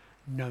has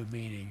no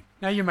meaning.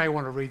 Now you may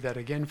want to read that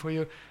again for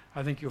you.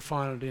 I think you'll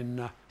find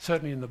it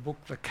certainly in the book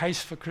The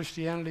Case for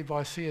Christianity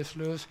by C.S.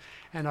 Lewis,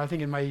 and I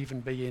think it may even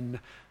be in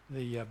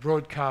the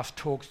broadcast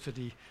talks that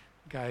he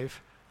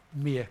gave,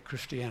 Mere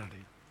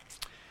Christianity.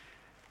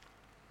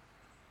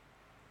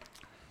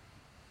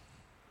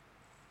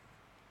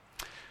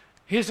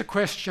 Here's a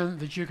question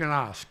that you can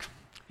ask.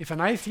 If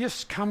an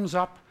atheist comes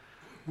up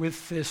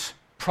with this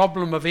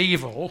problem of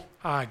evil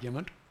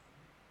argument,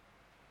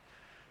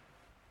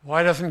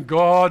 why doesn't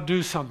God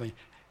do something?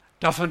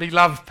 Doesn't he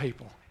love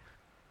people?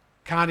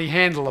 Can't he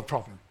handle the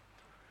problem?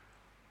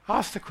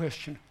 Ask the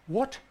question,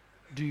 what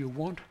do you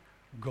want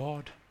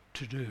God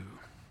to do?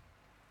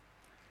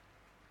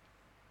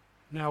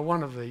 Now,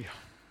 one of the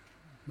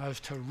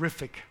most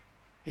horrific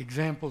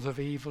examples of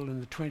evil in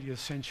the 20th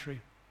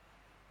century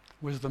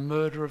was the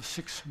murder of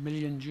 6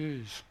 million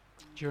Jews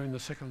during the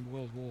Second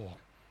World War.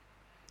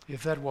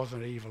 If that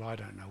wasn't evil, I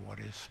don't know what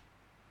is.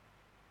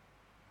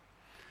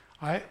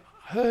 I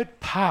heard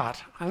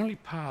only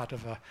part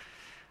of a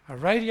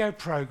radio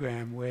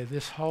program where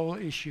this whole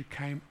issue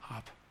came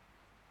up.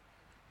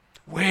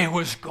 Where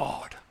was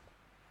God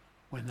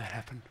when that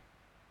happened?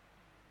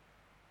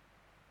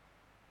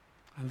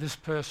 And this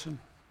person,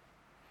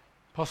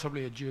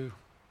 possibly a Jew,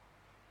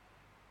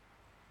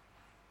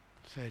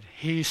 said,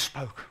 he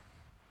spoke,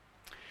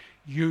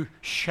 you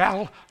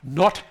shall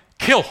not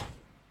kill.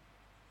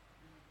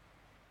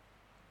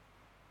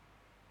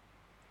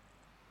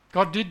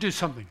 God did do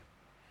something.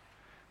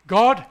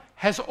 God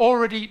has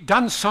already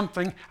done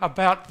something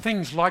about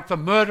things like the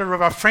murder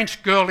of a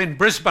French girl in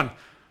Brisbane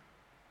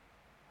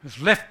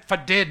who's left for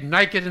dead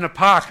naked in a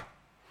park,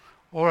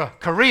 or a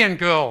Korean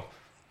girl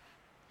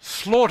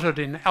slaughtered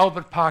in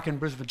Albert Park in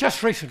Brisbane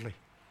just recently.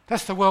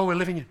 That's the world we're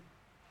living in.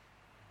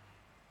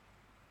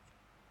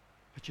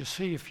 But you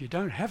see, if you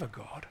don't have a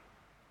God,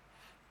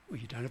 well,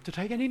 you don't have to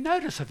take any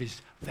notice of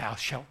his thou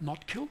shalt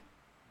not kill.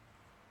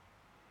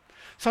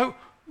 So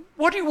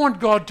what do you want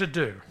God to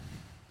do?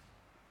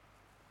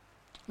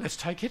 Let's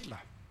take Hitler.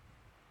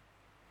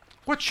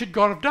 What should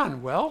God have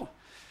done? Well,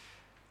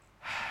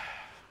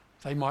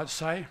 they might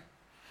say,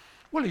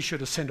 well, he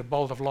should have sent a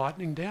bolt of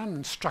lightning down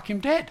and struck him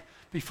dead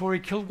before he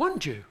killed one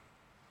Jew.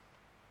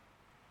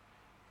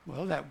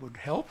 Well, that would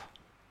help.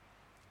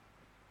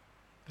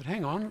 But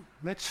hang on,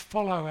 let's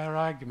follow our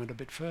argument a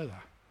bit further.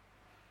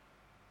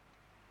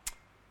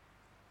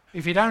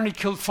 If he'd only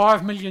killed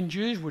 5 million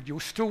Jews, would you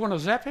still want to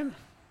zap him?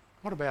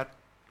 What about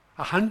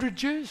 100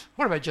 Jews?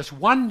 What about just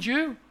one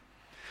Jew?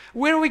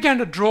 Where are we going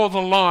to draw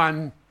the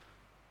line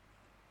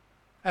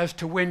as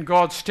to when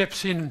God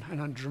steps in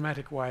a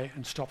dramatic way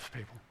and stops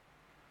people?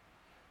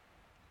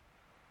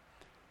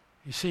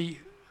 You see,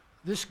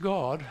 this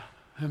God,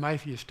 whom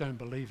atheists don't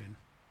believe in,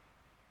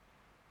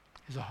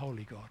 is a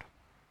holy God.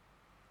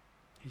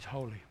 He's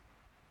holy.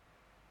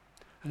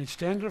 And his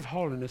standard of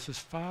holiness is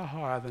far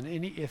higher than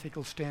any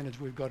ethical standards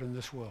we've got in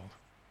this world.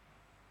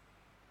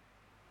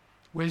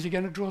 Where's he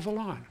going to draw the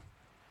line?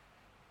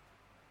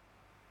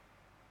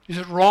 Is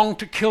it wrong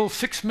to kill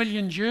 6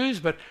 million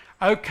Jews, but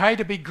okay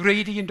to be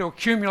greedy and to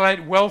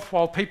accumulate wealth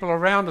while people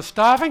around are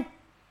starving?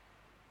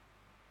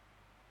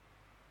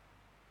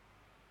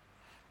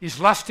 Is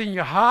lust in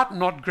your heart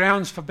not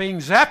grounds for being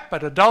zapped,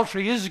 but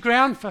adultery is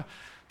ground for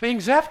being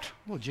zapped?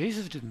 Well,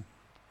 Jesus didn't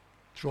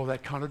draw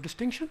that kind of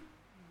distinction.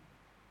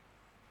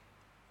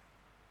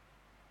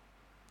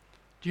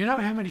 Do you know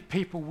how many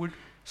people would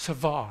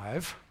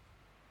survive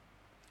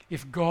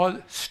if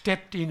God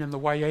stepped in the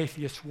way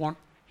atheists want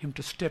him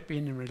to step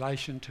in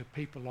relation to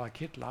people like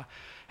Hitler?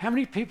 How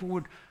many people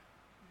would?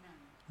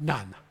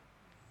 None.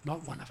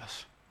 Not one of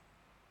us.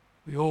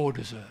 We all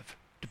deserve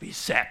to be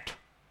zapped.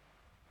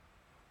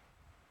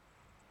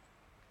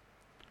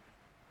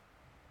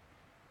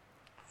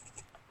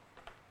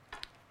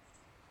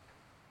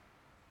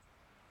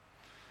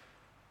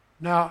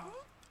 Now,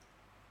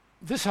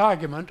 this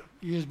argument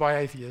used by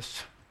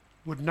atheists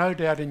would no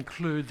doubt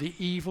include the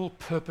evil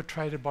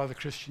perpetrated by the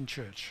Christian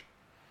church.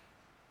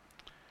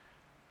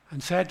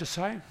 And sad to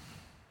say,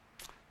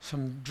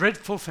 some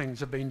dreadful things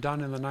have been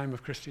done in the name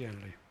of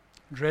Christianity.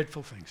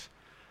 Dreadful things.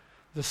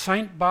 The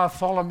St.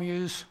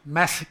 Bartholomew's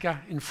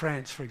massacre in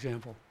France, for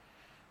example,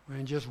 where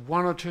in just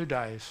 1 or 2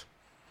 days,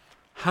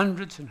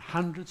 hundreds and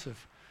hundreds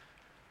of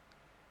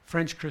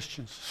French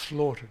Christians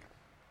slaughtered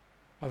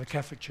by the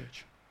Catholic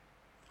Church.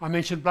 I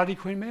mentioned Bloody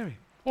Queen Mary.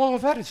 All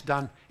of that is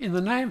done in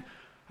the name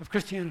of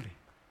Christianity.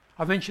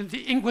 I mentioned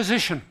the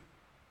Inquisition.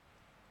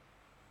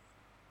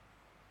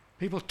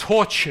 People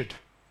tortured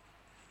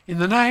in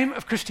the name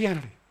of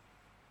Christianity.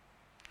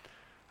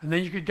 And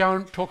then you could go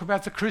and talk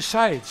about the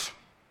Crusades.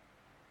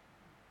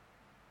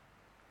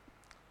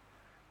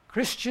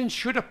 Christians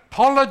should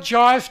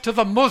apologize to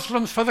the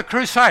Muslims for the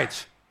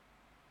Crusades.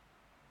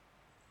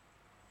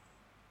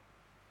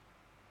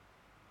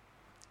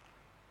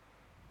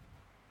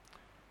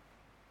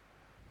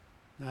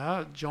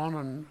 Now,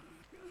 John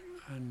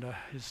and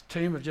his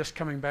team are just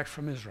coming back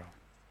from Israel.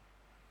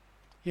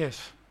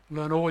 Yes,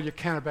 learn all you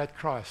can about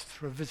Christ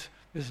through a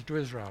visit to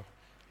Israel,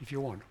 if you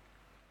want.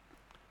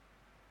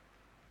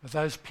 But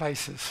those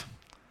places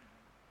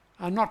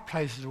are not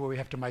places where we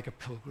have to make a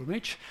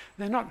pilgrimage.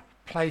 They're not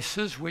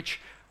places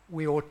which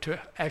we ought to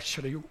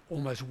actually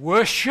almost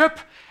worship.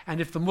 And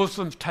if the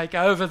Muslims take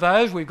over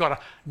those, we've got to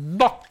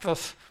knock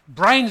the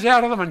brains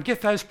out of them and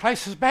get those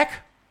places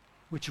back,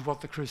 which is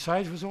what the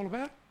Crusades was all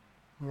about.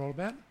 We're all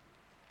about?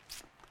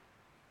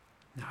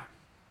 No.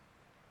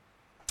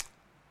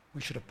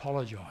 We should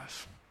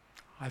apologise.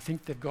 I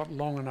think they've got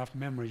long enough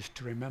memories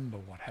to remember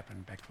what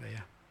happened back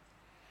there.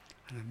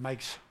 And it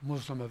makes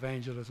Muslim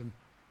evangelism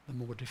the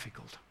more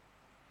difficult.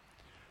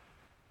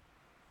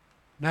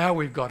 Now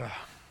we've got a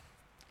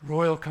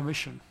royal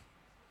commission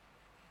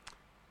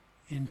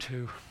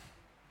into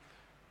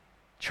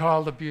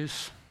child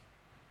abuse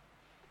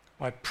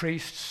by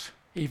priests.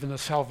 Even the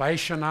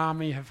Salvation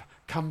Army have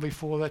come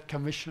before that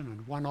commission,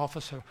 and one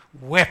officer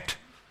wept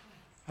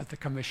at the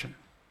commission.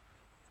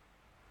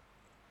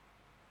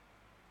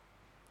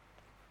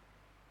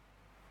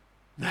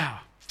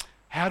 Now,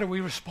 how do we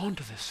respond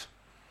to this?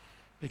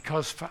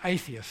 Because for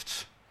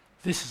atheists,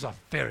 this is a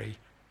very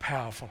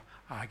powerful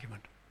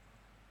argument.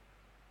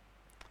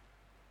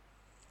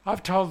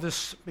 I've told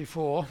this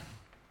before,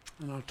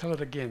 and I'll tell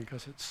it again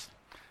because it's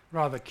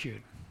rather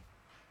cute.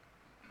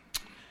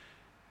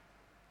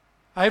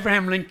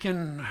 Abraham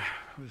Lincoln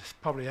was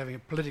probably having a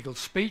political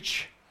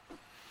speech,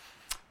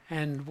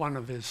 and one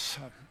of his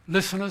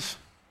listeners,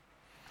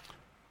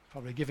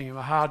 probably giving him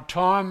a hard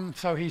time,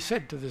 so he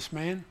said to this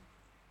man,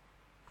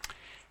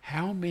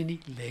 "How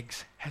many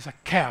legs has a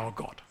cow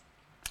got?"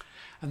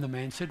 And the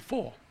man said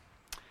 4.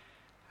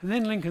 And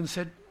then Lincoln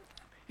said,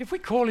 "If we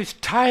call his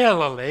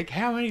tail a leg,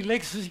 how many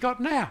legs has he got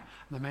now?"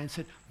 And the man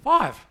said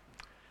 5.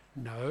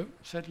 "No,"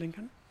 said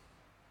Lincoln.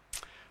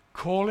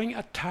 "Calling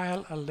a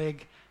tail a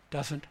leg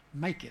doesn't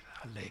make it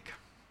a leg."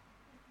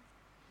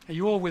 Are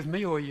you all with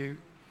me, or are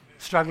you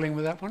struggling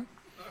with that one?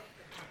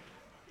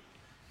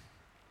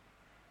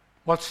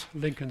 What's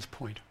Lincoln's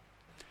point?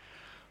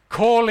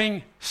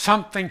 Calling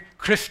something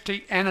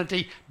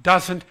Christianity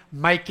doesn't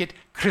make it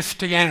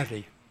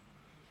Christianity.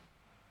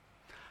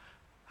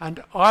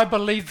 And I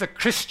believe the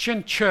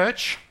Christian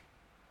church,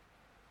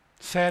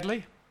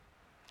 sadly,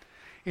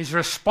 is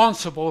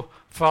responsible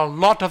for a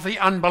lot of the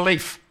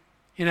unbelief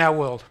in our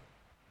world.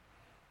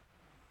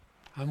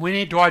 And we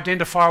need to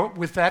identify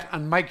with that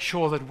and make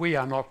sure that we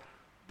are not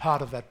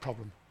part of that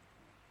problem.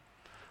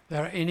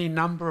 There are any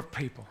number of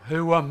people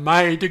who were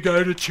made to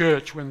go to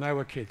church when they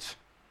were kids.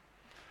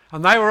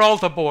 And they were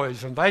altar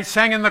boys and they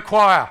sang in the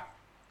choir.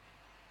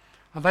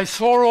 And they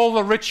saw all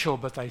the ritual,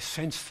 but they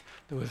sensed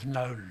there was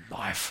no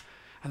life.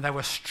 And they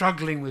were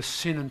struggling with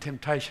sin and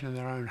temptation in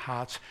their own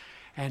hearts,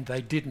 and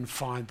they didn't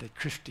find that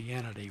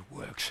Christianity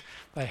works.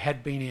 They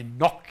had been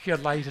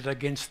inoculated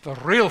against the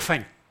real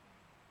thing.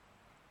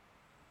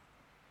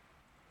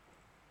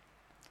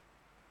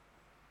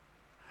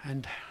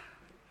 And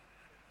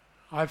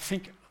I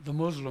think the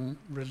Muslim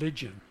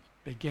religion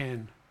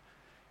began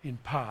in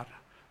part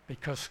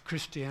because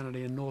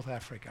Christianity in North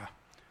Africa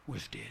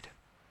was dead.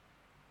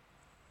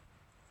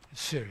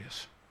 It's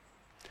serious.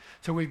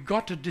 So we've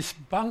got to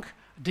debunk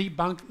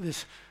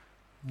this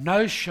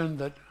notion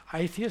that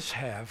atheists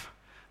have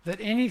that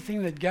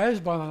anything that goes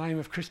by the name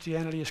of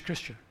Christianity is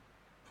Christian.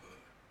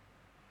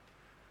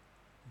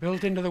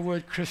 Built into the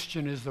word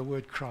Christian is the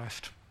word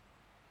Christ.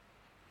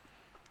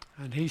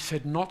 And he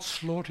said, not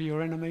slaughter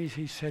your enemies,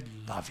 he said,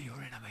 love your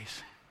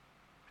enemies.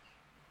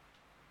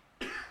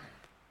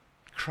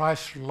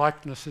 Christ's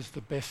likeness is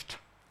the best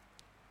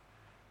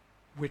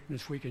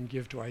witness we can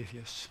give to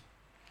atheists.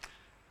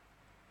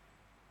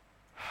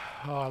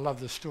 Oh, I love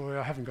this story.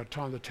 I haven't got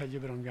time to tell you,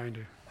 but I'm going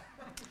to.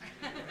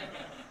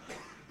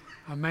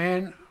 A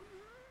man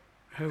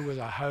who was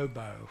a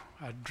hobo,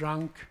 a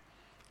drunk,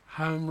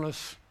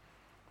 homeless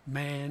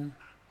man,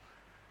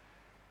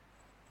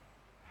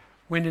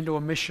 went into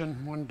a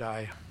mission one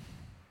day,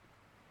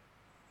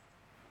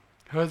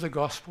 heard the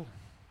gospel,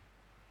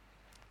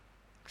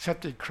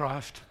 accepted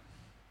Christ,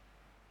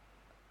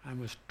 and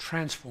was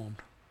transformed.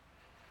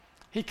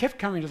 He kept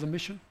coming to the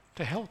mission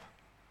to help.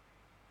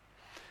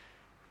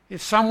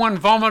 If someone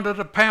vomited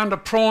a pound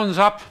of prawns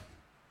up,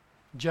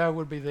 Joe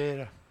would be there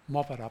to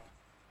mop it up.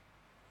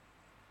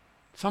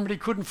 Somebody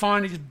couldn't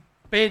find his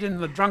bed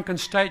in the drunken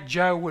state,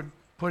 Joe would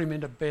put him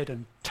into bed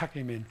and tuck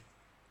him in.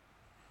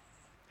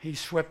 He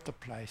swept the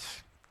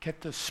place,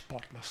 kept us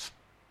spotless,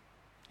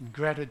 in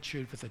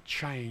gratitude for the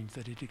change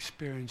that he'd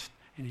experienced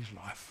in his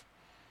life.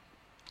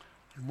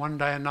 And one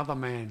day another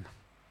man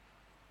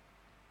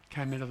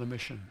came into the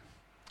mission.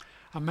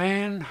 A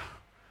man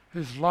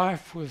whose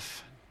life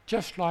was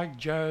just like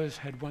Joe's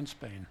had once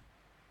been.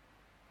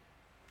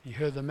 He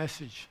heard the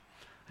message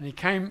and he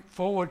came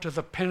forward to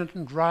the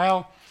penitent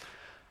rail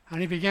and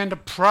he began to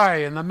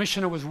pray, and the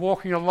missioner was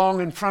walking along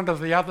in front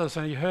of the others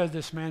and he heard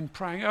this man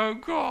praying, "Oh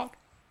God,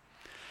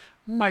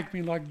 make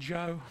me like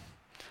Joe.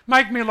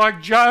 Make me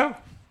like Joe."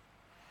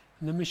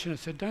 And the missioner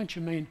said, "Don't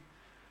you mean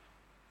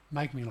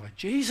make me like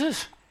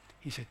Jesus?"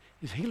 He said,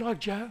 "Is he like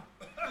Joe?"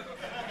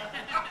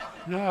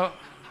 No,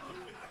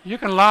 you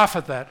can laugh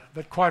at that,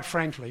 but quite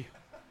frankly,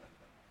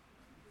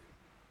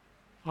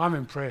 I'm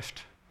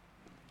impressed.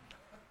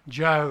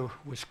 Joe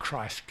was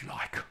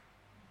Christ-like.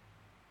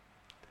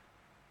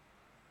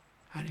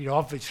 And he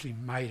obviously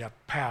made a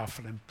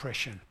powerful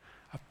impression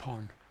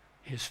upon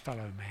his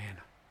fellow man.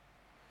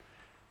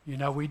 You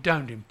know, we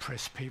don't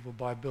impress people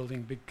by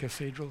building big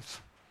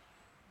cathedrals,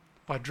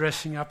 by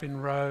dressing up in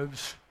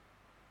robes,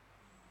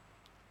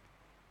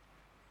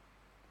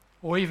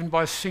 or even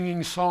by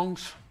singing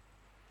songs.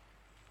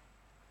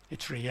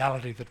 It's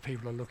reality that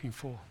people are looking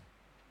for.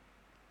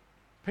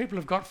 People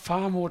have got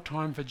far more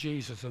time for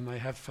Jesus than they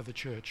have for the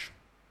church.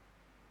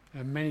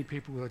 There are many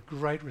people with a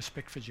great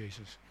respect for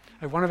Jesus.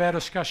 At one of our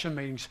discussion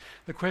meetings,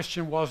 the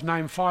question was,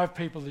 name 5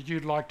 people that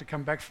you'd like to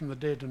come back from the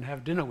dead and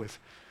have dinner with.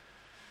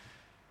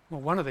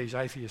 Well, one of these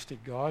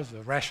atheistic guys,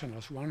 the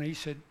rationalist one, he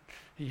said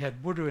he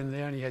had Buddha in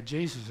there and he had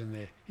Jesus in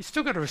there. He's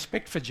still got a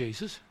respect for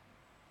Jesus.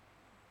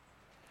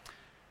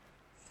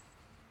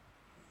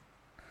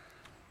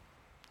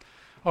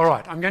 All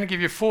right, I'm going to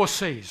give you 4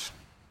 C's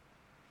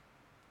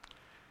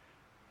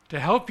to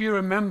help you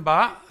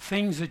remember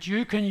things that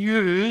you can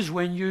use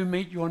when you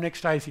meet your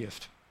next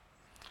atheist.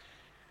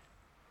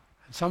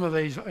 And some of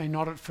these may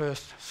not at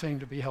first seem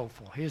to be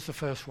helpful. Here's the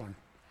first one.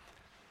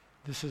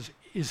 This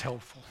is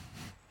helpful.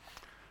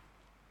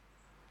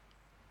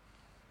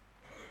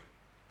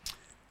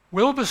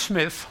 Wilbur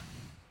Smith,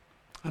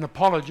 an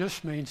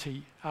apologist, means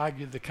he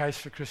argued the case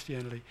for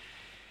Christianity.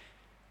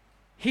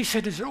 He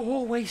said, "It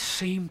always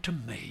seemed to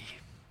me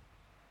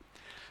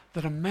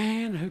that a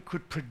man who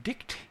could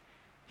predict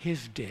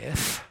his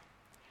death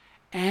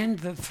and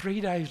that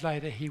 3 days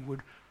later he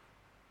would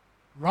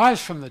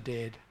rise from the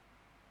dead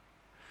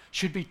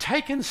should be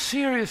taken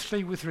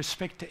seriously with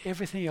respect to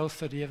everything else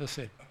that he ever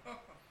said."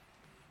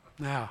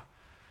 Now,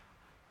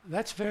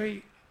 that's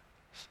very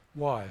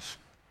wise.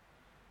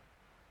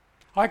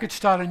 I could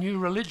start a new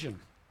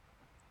religion.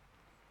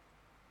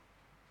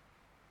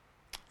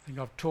 I think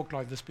I've talked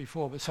like this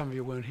before, but some of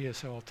you weren't here,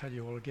 so I'll tell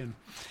you all again.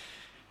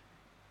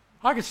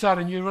 I could start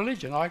a new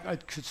religion. I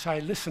could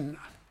say, listen,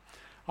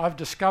 I've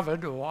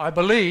discovered, or I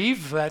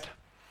believe that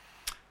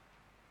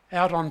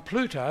out on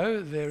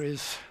Pluto there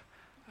is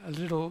a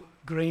little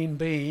green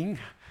being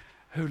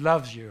who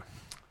loves you.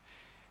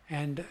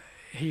 And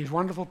he has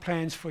wonderful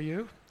plans for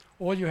you.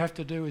 All you have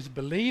to do is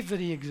believe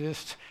that he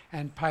exists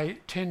and pay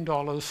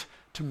 $10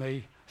 to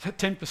me,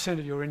 10%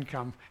 of your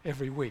income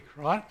every week,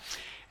 right?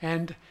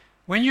 And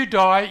when you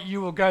die,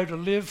 you will go to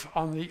live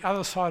on the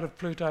other side of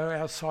Pluto,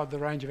 outside the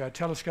range of our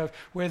telescope,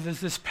 where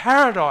there's this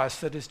paradise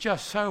that is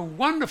just so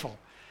wonderful.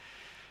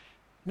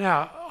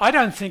 Now, I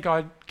don't think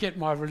I'd get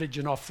my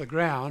religion off the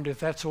ground if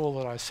that's all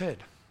that I said.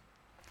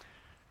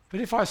 But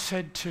if I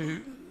said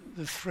to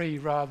the three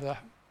rather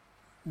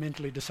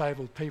mentally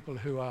disabled people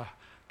who are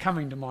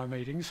coming to my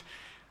meetings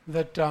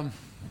that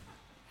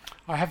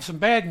I have some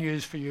bad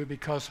news for you,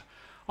 because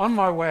on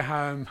my way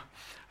home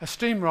a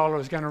steamroller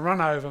is going to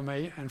run over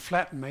me and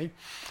flatten me,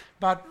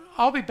 but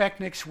I'll be back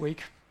next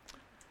week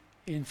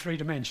in 3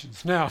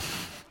 dimensions. Now,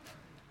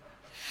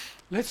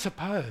 let's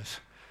suppose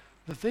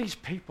that these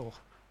people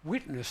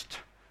witnessed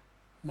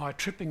my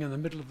tripping in the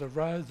middle of the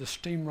road, the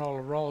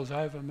steamroller rolls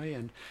over me,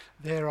 and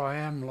there I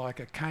am like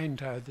a cane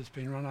toad that's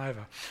been run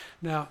over.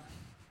 Now,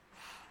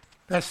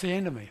 that's the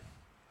end of me.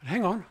 But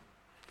hang on.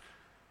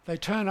 They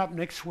turn up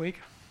next week,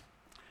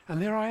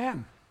 and there I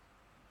am.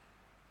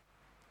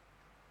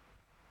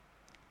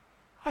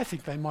 I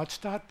think they might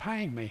start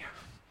paying me.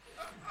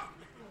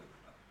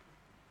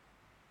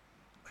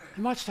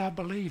 They might start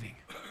believing.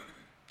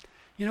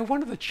 You know,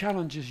 one of the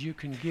challenges you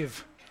can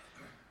give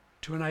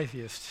to an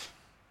atheist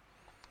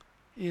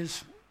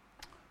is,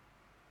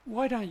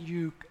 why don't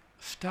you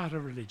start a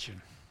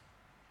religion?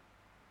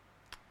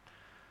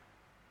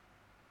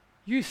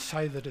 You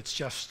say that it's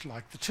just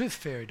like the tooth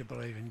fairy to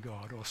believe in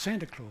God, or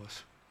Santa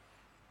Claus.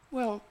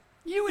 Well,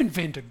 you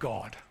invent a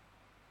God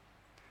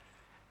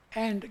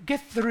and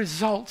get the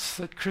results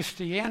that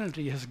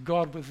Christianity has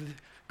got with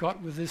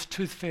this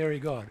tooth fairy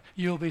God.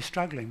 You'll be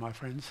struggling, my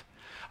friends.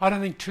 I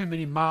don't think too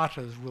many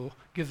martyrs will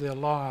give their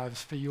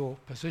lives for your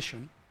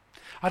position.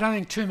 I don't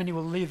think too many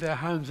will leave their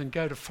homes and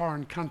go to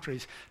foreign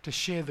countries to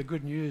share the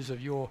good news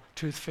of your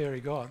tooth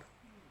fairy God.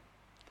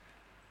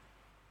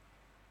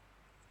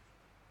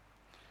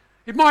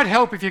 It might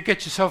help if you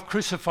get yourself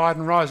crucified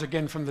and rise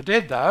again from the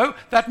dead, though.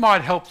 That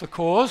might help the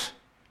cause,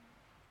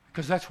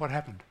 because that's what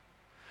happened.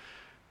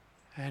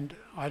 And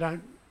I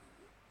don't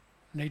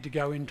need to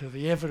go into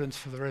the evidence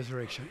for the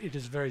resurrection. It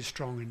is very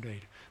strong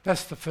indeed.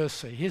 That's the first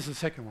C. Here's the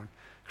second one.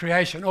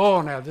 Creation.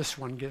 Oh, now this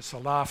one gets a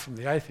laugh from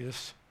the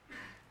atheists.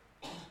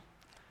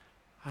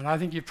 And I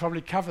think you've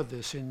probably covered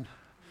this in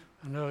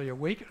an earlier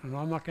week, and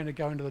I'm not going to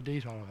go into the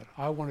detail of it.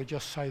 I want to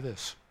just say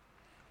this.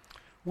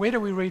 Where do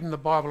we read in the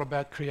Bible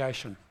about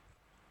creation?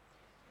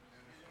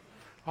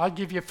 I'd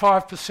give you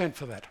 5%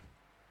 for that.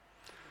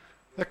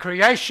 The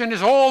creation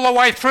is all the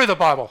way through the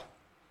Bible.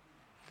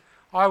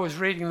 I was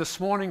reading this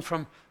morning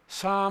from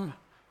Psalm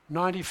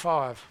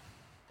 95.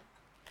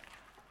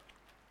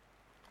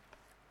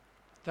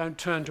 Don't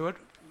turn to it,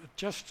 but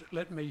just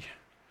let me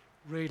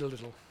read a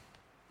little.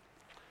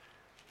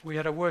 We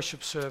had a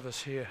worship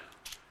service here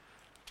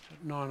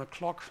at 9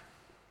 o'clock.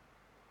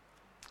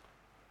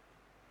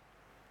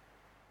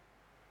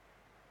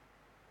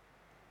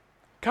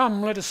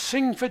 Come, let us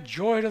sing for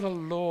joy to the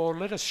Lord.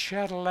 Let us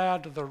shout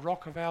aloud to the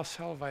rock of our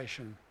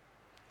salvation.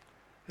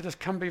 Let us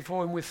come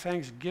before him with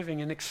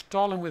thanksgiving and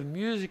extol him with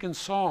music and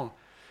song.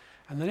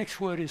 And the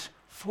next word is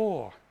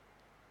for.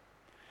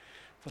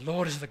 The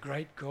Lord is the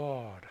great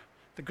God,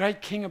 the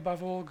great King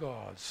above all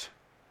gods.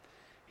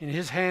 In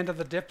his hand are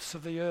the depths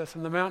of the earth,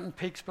 and the mountain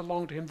peaks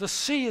belong to him. The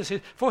sea is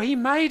his, for he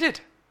made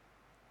it.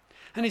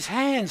 And his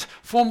hands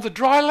formed the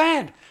dry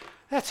land.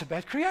 That's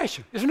about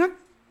creation, isn't it?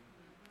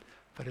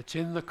 But it's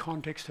in the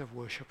context of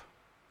worship.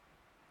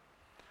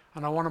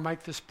 And I want to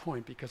make this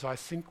point because I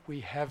think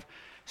we have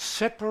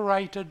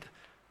separated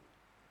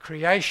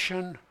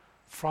creation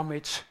from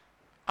its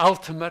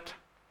ultimate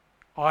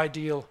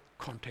ideal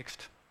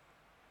context.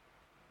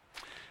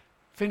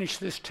 Finish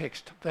this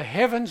text. The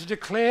heavens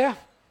declare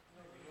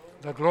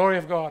the glory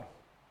of God.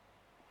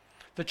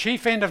 The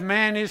chief end of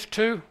man is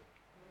to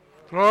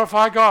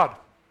glorify God.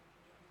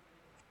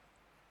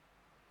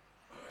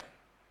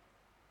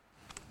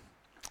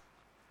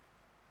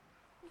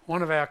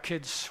 One of our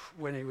kids,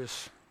 when he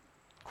was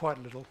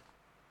quite little,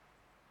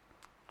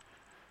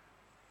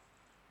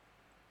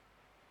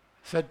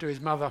 said to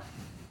his mother,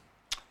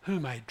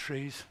 "Who made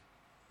trees?"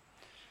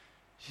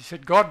 She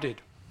said, "God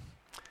did."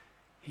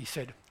 He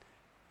said,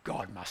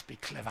 "God must be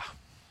clever."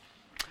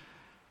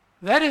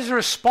 That is a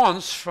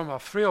response from a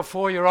 3 or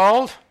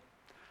 4-year-old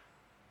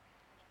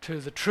to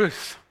the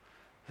truth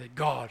that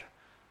God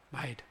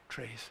made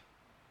trees.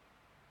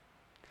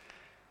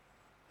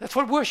 That's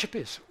what worship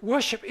is.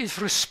 Worship is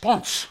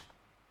response.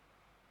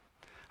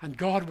 And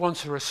God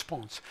wants a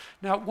response.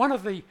 Now, one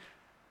of the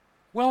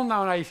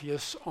well-known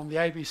atheists on the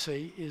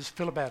ABC is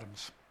Philip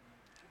Adams.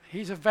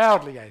 He's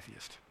avowedly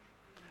atheist.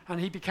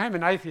 And he became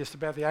an atheist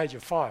about the age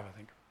of 5, I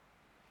think.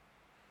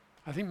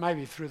 I think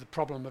maybe through the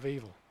problem of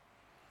evil.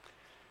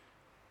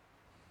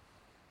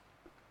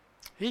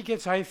 He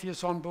gets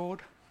atheists on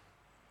board.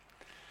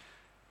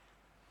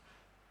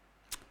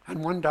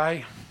 And one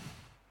day,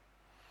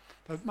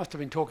 they must have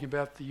been talking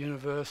about the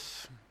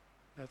universe,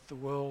 about the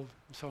world,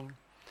 and so on.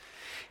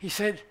 He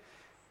said,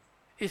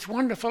 "It's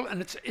wonderful, and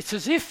it's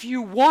as if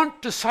you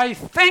want to say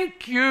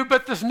thank you,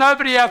 but there's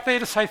nobody out there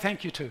to say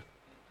thank you to."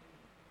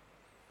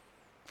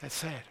 That's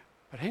sad.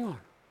 But hang on.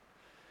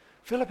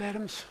 Philip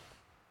Adams,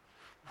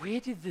 where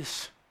did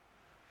this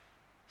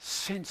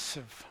sense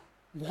of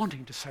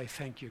wanting to say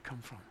thank you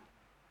come from?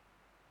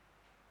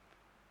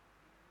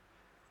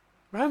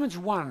 Romans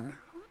 1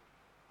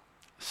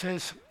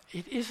 says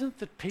it isn't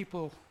that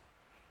people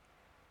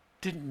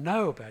didn't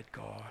know about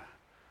God,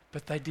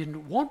 but they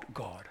didn't want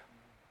God.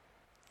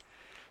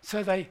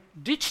 So they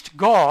ditched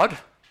God,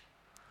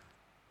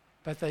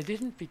 but they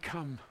didn't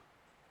become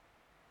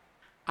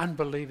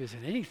unbelievers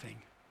in anything.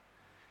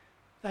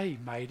 They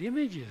made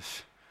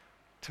images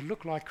to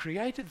look like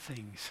created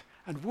things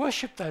and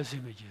worship those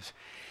images.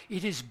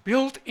 It is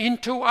built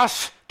into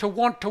us to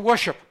want to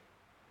worship.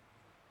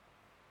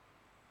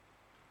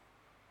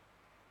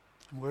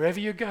 And wherever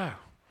you go,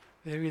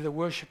 they're either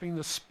worshipping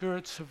the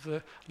spirits of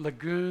the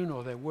lagoon,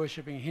 or they're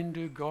worshipping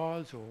Hindu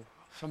gods or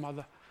some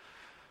other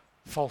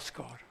false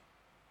god.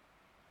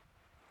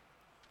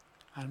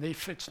 And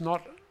if it's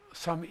not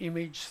some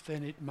image,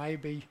 then it may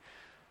be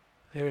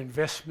their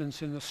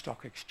investments in the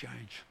stock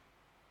exchange.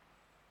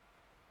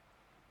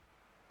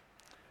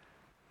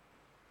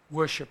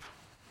 Worship.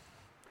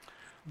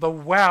 The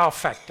wow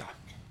factor.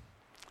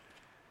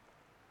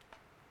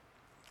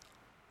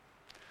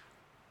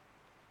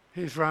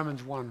 Here's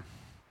Romans 1.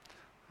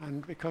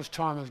 And because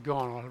time has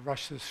gone, I'll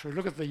rush this through.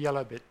 Look at the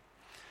yellow bit.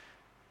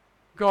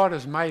 God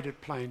has made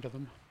it plain to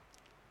them.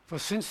 For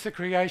since the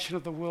creation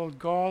of the world,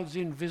 God's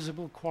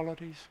invisible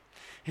qualities,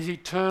 his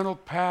eternal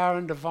power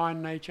and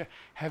divine nature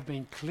have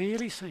been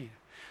clearly seen,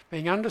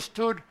 being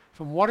understood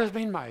from what has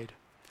been made,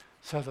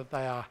 so that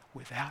they are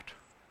without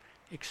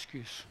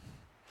excuse.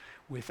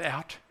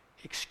 Without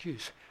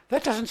excuse.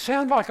 That doesn't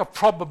sound like a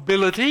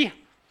probability.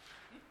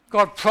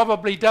 God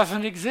probably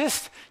doesn't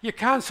exist. You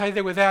can't say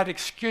they're without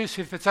excuse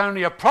if it's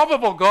only a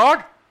probable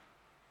God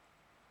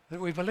that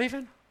we believe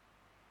in.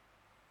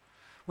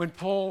 When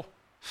Paul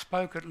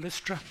spoke at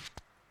Lystra,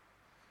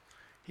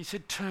 he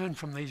said, turn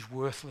from these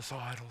worthless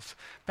idols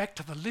back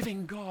to the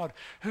living God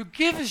who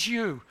gives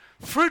you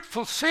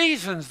fruitful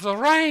seasons, the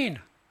rain.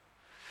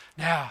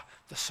 Now,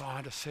 the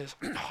scientist says,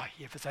 oh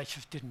yeah, but they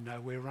just didn't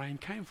know where rain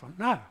came from.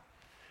 No,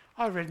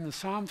 I read in the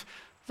Psalms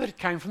that it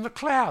came from the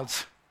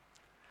clouds.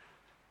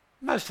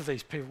 Most of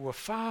these people were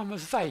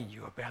farmers. They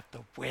knew about the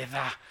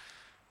weather.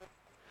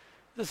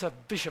 There's a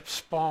Bishop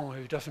Spong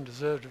who doesn't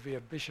deserve to be a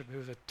bishop,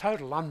 who's a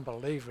total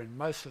unbeliever in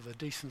most of the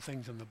decent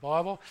things in the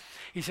Bible.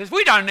 He says,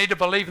 we don't need to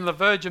believe in the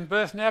virgin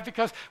birth now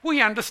because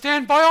we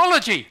understand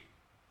biology.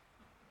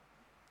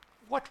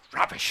 What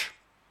rubbish.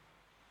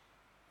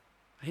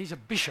 He's a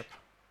bishop,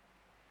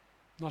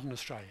 not in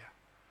Australia.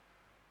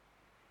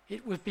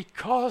 It was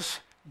because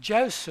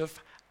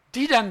Joseph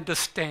did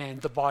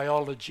understand the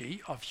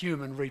biology of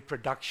human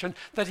reproduction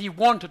that he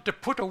wanted to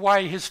put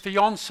away his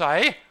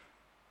fiancée,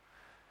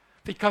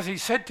 because he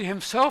said to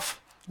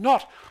himself,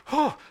 not,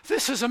 oh,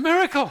 this is a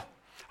miracle.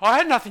 I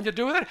had nothing to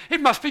do with it.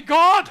 It must be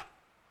God.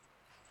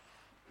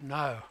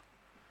 No.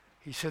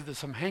 He said there's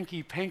some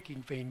hanky-panky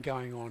been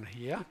going on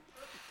here.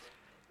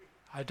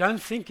 I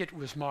don't think it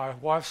was my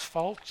wife's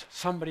fault.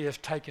 Somebody has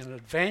taken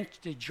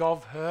advantage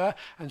of her,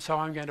 and so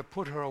I'm going to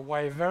put her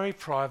away very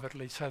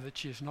privately so that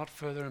she is not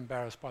further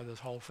embarrassed by this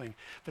whole thing.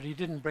 But he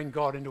didn't bring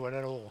God into it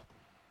at all.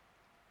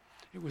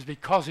 It was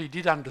because he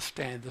did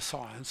understand the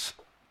science,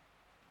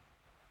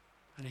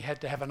 and he had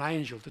to have an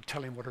angel to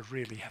tell him what had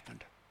really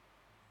happened.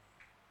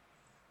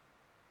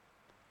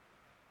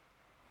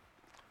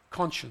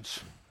 Conscience.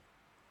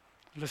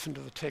 Listen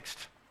to the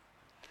text.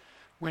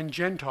 When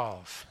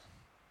Gentiles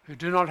who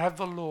do not have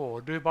the law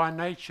do by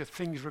nature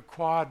things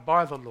required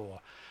by the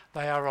law,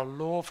 they are a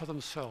law for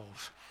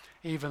themselves,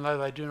 even though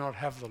they do not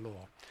have the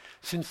law.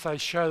 Since they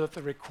show that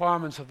the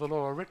requirements of the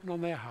law are written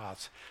on their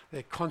hearts,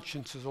 their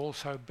consciences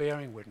also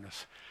bearing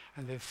witness,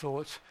 and their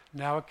thoughts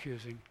now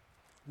accusing,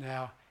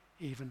 now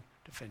even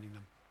defending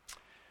them.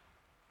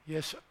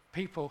 Yes,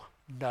 people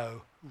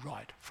know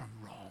right from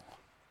wrong.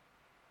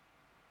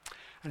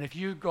 And if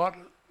you got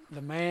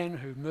the man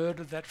who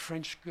murdered that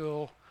French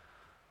girl,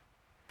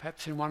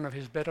 perhaps in one of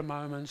his better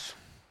moments,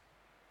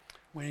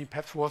 when he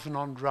perhaps wasn't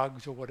on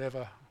drugs or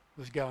whatever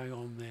was going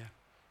on there,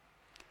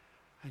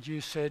 and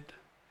you said,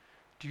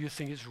 do you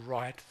think it's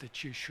right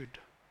that you should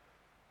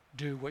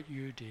do what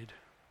you did?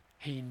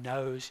 He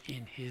knows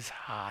in his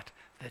heart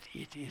that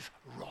it is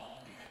wrong.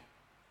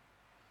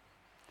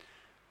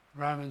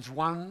 Romans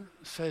 1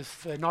 says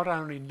they not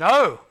only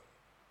know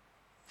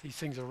these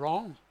things are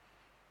wrong,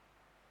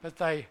 but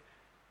they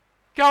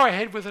go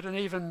ahead with it and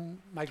even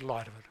make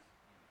light of it.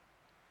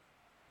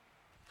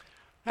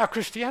 Now,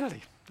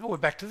 Christianity. Oh, we're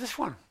back to this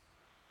one.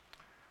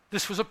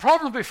 This was a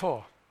problem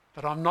before,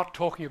 but I'm not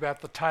talking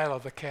about the tail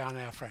of the cow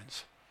now,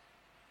 friends.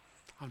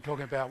 I'm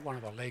talking about one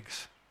of the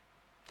legs.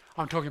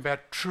 I'm talking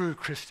about true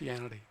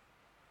Christianity.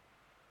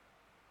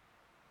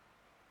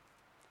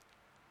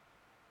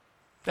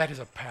 That is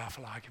a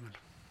powerful argument.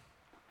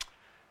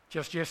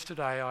 Just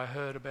yesterday I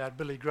heard about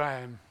Billy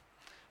Graham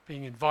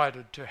being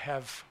invited to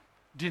have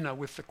dinner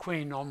with the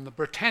Queen on the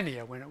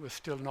Britannia when it was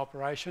still in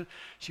operation.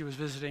 She was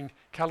visiting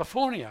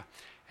California,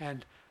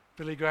 and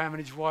Billy Graham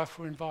and his wife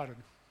were invited.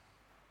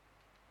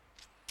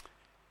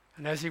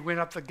 And as he went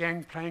up the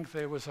gangplank,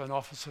 there was an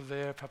officer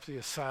there, perhaps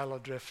a sailor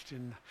dressed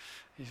in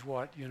his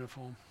white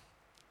uniform.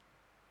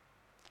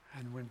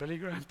 And when Billy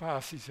Graham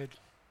passed, he said,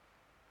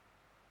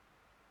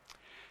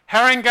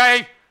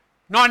 Haringey,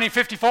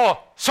 1954,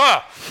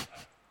 sir.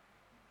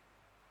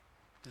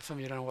 Some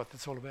of you don't know what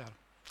that's all about.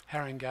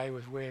 Haringey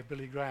was where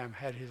Billy Graham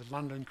had his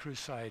London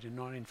crusade in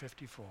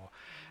 1954,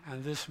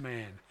 and this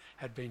man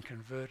had been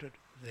converted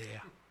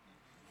there.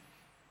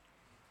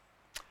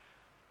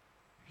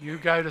 You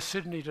go to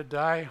Sydney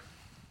today,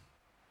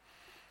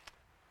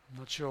 I'm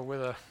not sure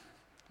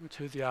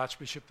who the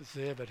Archbishop is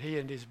there, but he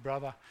and his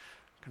brother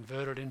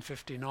converted in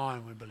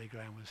 59 when Billy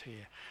Graham was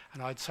here.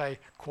 And I'd say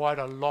quite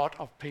a lot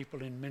of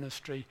people in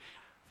ministry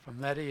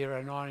from that era,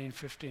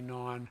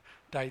 1959,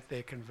 date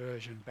their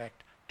conversion back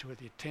to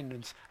the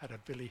attendance at a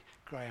Billy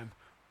Graham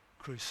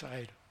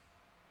crusade.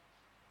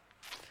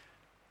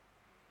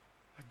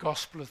 The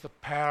gospel is the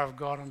power of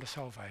God unto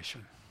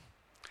salvation.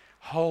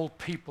 Whole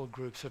people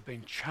groups have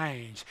been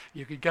changed.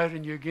 You could go to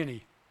New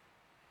Guinea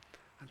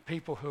and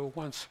people who were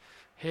once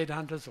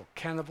headhunters or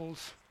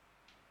cannibals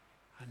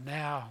are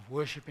now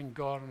worshipping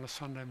God on a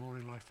Sunday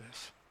morning like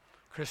this.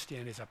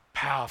 Christianity is a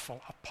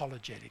powerful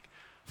apologetic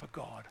for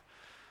God.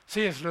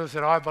 C.S. Lewis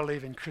said, I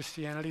believe in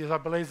Christianity as I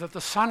believe that the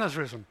sun has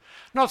risen.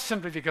 Not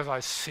simply because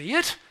I see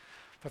it,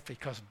 but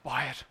because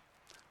by it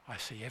I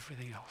see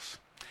everything else.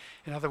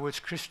 In other words,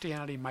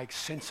 Christianity makes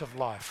sense of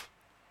life.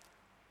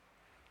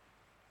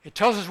 It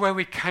tells us where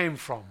we came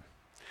from.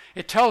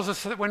 It tells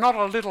us that we're not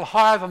a little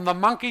higher than the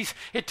monkeys.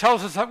 It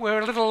tells us that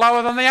we're a little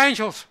lower than the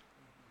angels.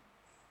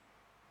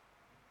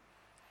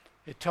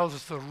 It tells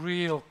us the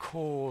real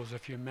cause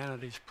of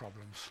humanity's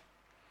problems.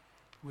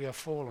 We are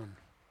fallen.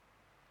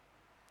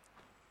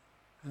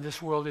 And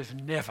this world is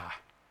never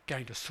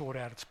going to sort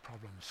out its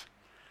problems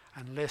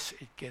unless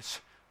it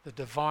gets the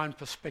divine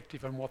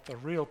perspective on what the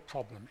real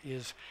problem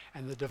is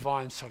and the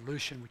divine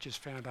solution which is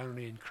found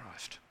only in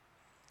Christ.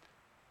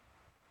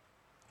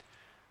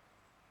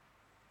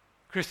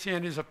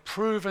 Christianity is a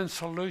proven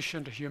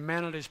solution to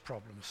humanity's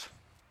problems.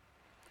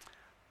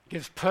 It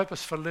gives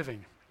purpose for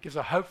living. It gives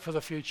a hope for the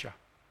future.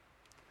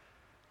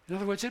 In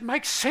other words, it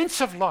makes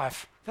sense of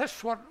life.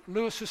 That's what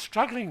Lewis is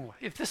struggling with.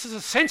 If this is a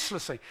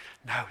senseless thing,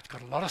 no, it's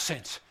got a lot of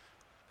sense.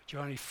 But you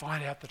only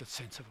find out that it's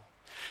sensible.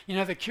 You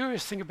know, the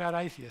curious thing about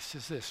atheists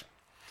is this.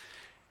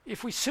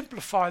 If we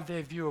simplified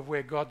their view of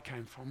where God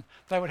came from,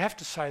 they would have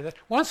to say that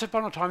once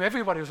upon a time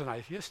everybody was an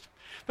atheist,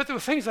 but there were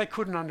things they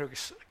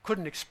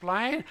couldn't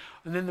explain,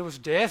 and then there was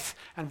death,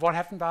 and what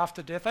happened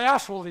after death. They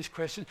asked all these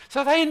questions,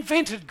 so they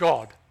invented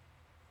God.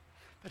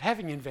 But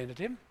having invented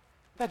him,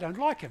 they don't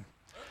like him.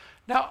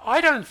 Now, I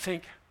don't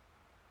think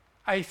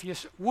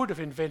atheists would have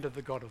invented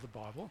the God of the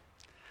Bible.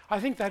 I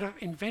think they'd have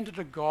invented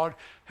a God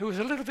who was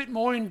a little bit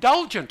more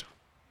indulgent,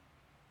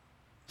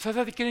 so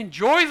that they can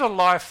enjoy the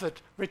life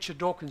that Richard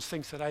Dawkins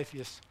thinks that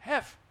atheists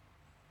have.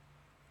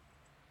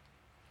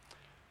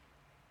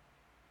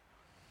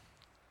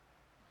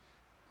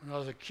 When I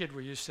was a kid,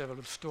 we used to have a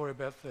little story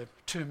about the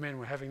two men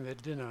were having their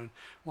dinner, and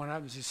one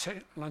opens his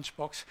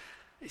lunchbox.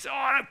 He says,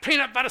 "Oh, no,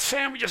 peanut butter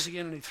sandwiches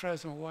again," and he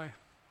throws them away.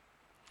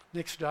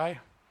 Next day,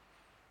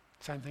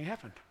 same thing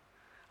happened.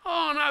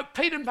 "Oh, no,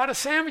 peanut butter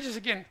sandwiches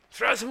again,"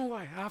 throws them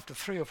away. After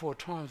 3 or 4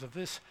 times of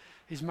this,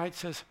 his mate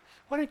says,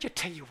 "Why don't you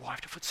tell your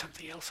wife to put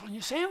something else on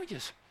your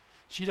sandwiches?"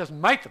 She doesn't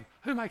make them.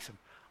 Who makes them?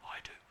 I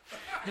do.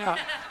 Now,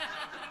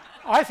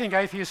 I think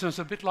atheism is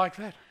a bit like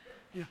that.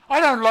 Yeah. I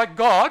don't like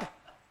God.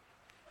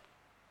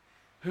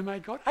 Who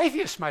made God?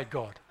 Atheists made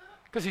God,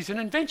 because he's an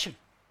invention.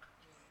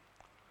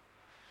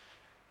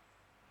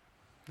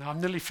 Now,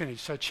 I'm nearly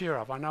finished, so cheer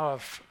up. I know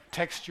I've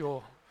taxed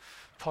your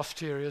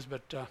posteriors,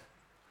 but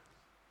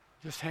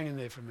just hang in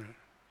there for a minute,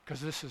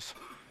 because this is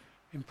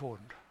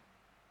important.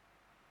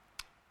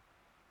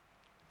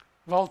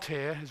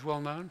 Voltaire is well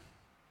known.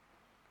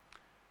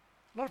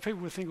 A lot of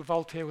people would think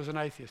Voltaire was an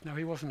atheist. No,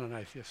 he wasn't an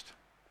atheist.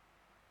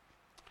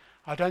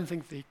 I don't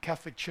think the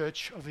Catholic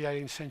Church of the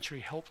 18th century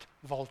helped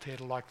Voltaire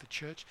to like the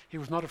church. He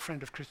was not a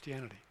friend of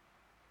Christianity.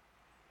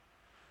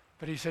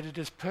 But he said, "It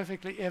is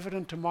perfectly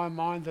evident to my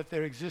mind that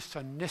there exists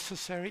a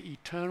necessary,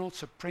 eternal,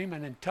 supreme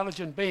and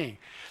intelligent being.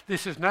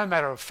 This is no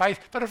matter of faith,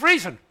 but of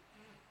reason."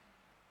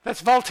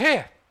 That's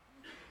Voltaire.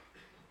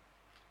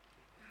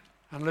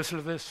 And listen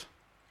to this.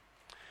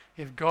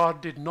 If God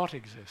did not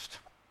exist,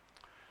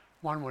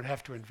 one would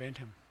have to invent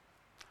him.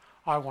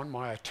 I want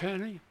my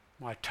attorney,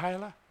 my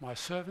tailor, my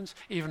servants,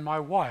 even my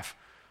wife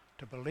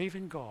to believe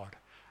in God,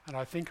 and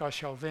I think I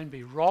shall then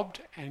be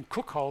robbed and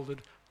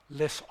cuckolded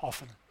less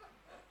often.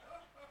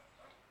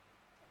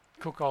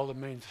 Cuckolded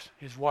means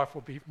his wife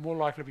will be more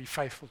likely to be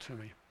faithful to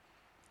me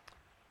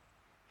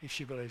if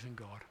she believes in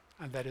God,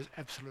 and that is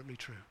absolutely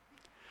true.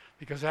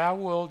 Because our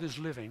world is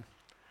living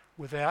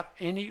without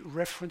any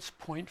reference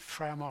point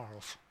for our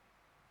morals.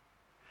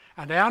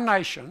 And our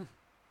nation,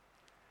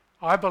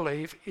 I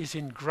believe, is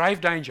in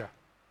grave danger.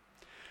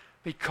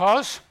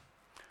 Because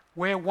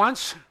where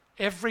once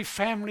every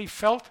family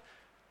felt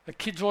the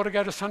kids ought to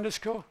go to Sunday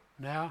school,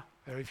 now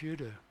very few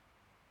do.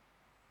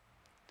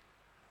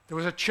 There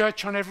was a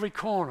church on every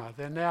corner.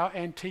 They're now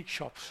antique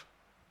shops.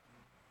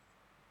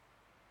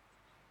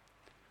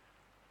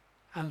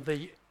 And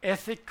the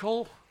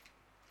ethical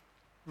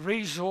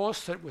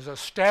resource that was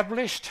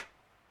established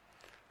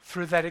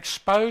through that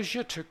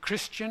exposure to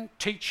Christian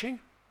teaching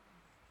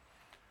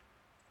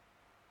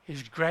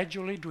is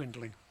gradually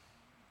dwindling.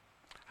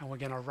 And we're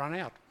going to run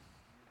out.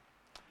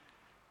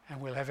 And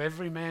we'll have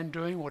every man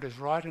doing what is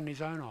right in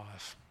his own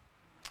eyes.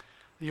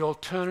 The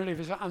alternative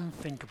is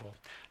unthinkable.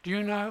 Do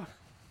you know?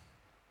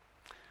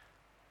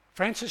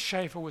 Francis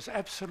Schaeffer was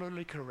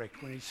absolutely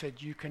correct when he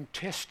said you can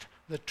test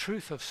the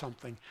truth of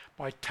something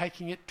by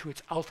taking it to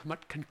its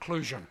ultimate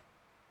conclusion.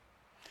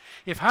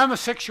 If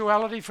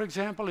homosexuality, for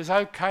example, is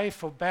okay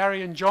for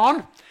Barry and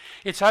John,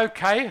 it's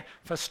okay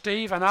for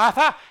Steve and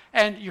Arthur,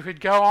 and you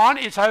could go on,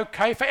 it's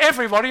okay for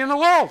everybody in the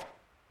world.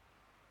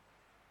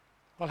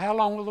 Well, how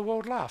long will the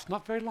world last?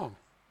 Not very long.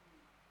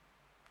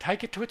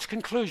 Take it to its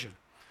conclusion.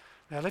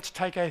 Now let's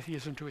take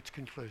atheism to its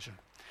conclusion.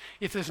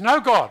 If there's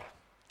no God,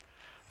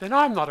 then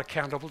I'm not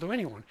accountable to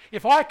anyone.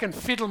 If I can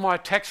fiddle my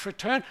tax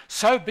return,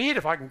 so be it,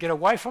 if I can get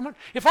away from it.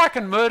 If I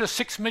can murder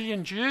 6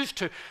 million Jews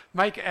to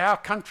make our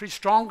country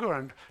stronger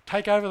and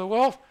take over the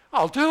world,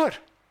 I'll do it.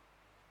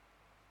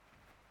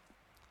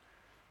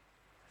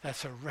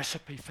 That's a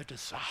recipe for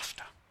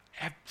disaster.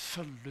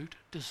 Absolute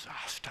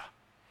disaster.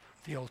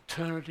 The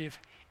alternative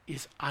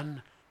is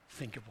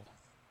unthinkable.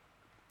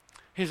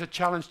 Here's a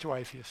challenge to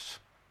atheists.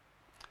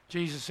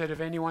 Jesus said, if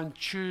anyone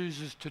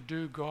chooses to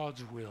do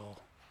God's will,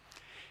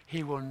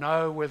 he will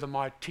know whether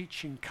my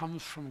teaching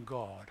comes from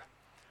God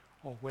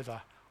or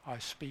whether I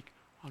speak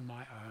on my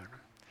own.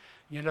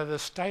 You know, the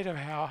state of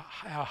our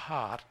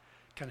heart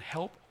can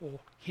help or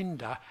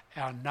hinder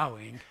our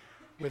knowing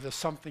whether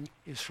something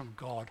is from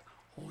God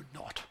or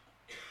not.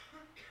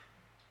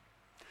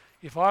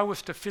 If I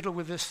was to fiddle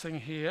with this thing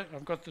here,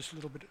 I've got this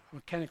little bit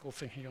mechanical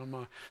thing here on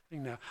my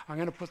thing now. I'm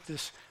going to put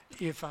this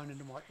earphone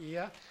into my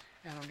ear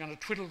and I'm going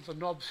to twiddle the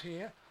knobs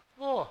here.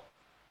 Oh,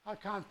 I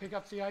can't pick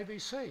up the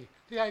ABC.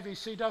 The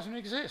ABC doesn't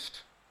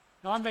exist.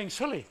 Now, I'm being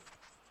silly.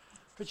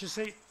 But you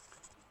see,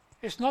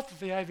 it's not that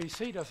the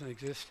ABC doesn't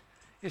exist.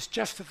 It's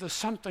just that there's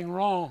something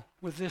wrong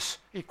with this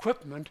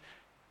equipment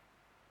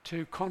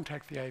to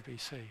contact the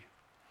ABC.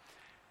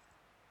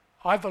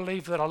 I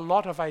believe that a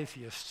lot of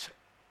atheists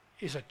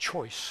is a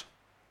choice.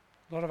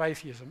 A lot of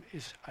atheism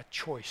is a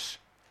choice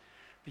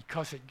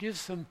because it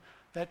gives them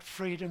that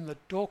freedom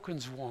that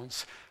Dawkins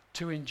wants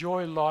to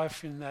enjoy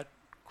life in that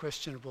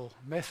questionable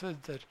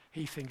method that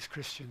he thinks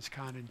Christians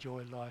can't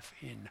enjoy life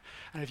in.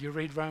 And if you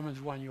read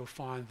Romans 1, you'll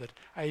find that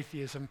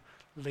atheism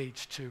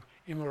leads to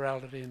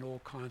immorality and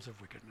all kinds of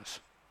wickedness.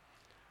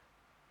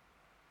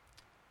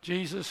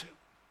 Jesus,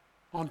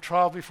 on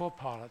trial before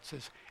Pilate,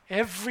 says,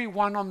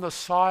 everyone on the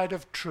side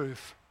of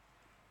truth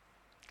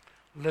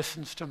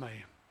listens to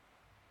me.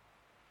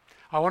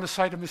 I want to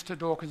say to Mr.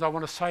 Dawkins, I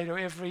want to say to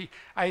every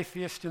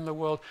atheist in the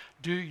world,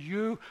 do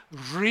you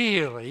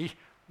really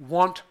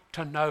want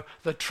to know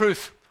the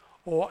truth?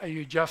 Or are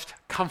you just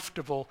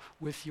comfortable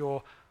with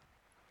your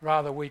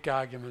rather weak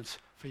arguments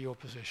for your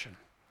position?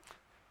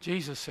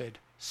 Jesus said,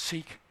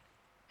 seek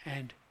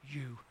and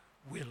you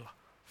will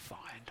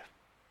find.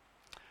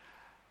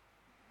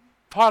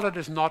 Pilate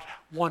is not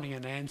wanting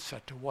an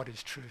answer to what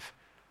is truth.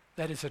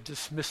 That is a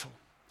dismissal.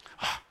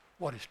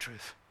 What is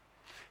truth?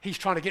 He's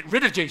trying to get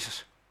rid of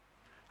Jesus.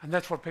 And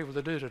that's what people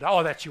do today.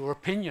 Oh, that's your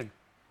opinion.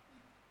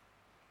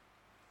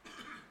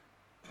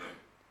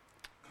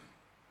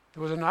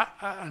 There was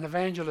an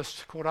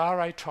evangelist called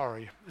R.A.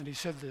 Torrey, and he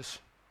said this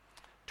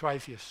to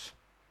atheists.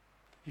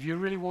 If you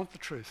really want the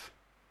truth,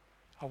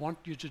 I want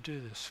you to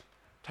do this.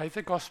 Take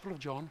the Gospel of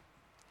John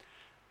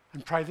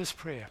and pray this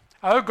prayer.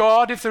 Oh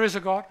God, if there is a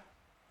God,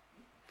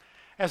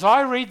 as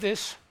I read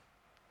this,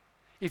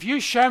 if you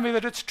show me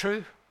that it's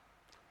true,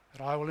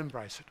 that I will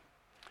embrace it.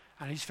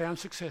 And he's found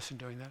success in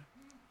doing that.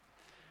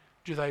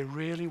 Do they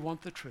really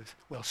want the truth?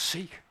 Well,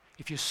 seek.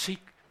 If you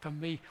seek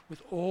from me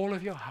with all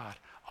of your heart,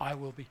 I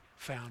will be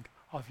found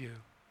of you.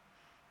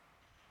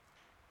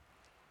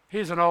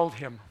 Here's an old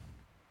hymn.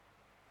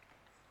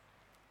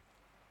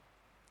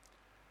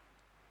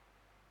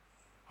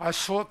 I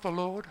sought the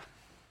Lord,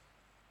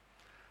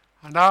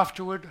 and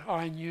afterward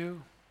I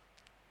knew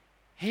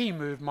he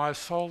moved my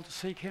soul to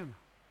seek him,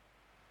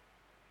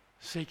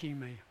 seeking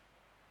me.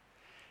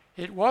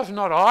 It was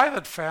not I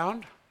that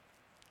found,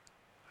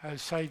 O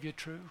Saviour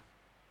true.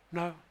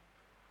 No,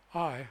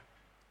 I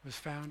was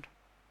found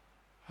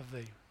of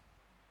thee.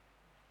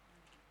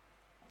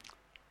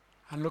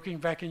 And looking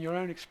back in your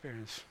own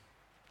experience,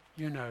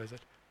 you know that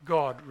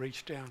God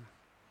reached down.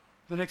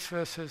 The next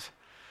verse says,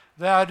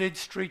 Thou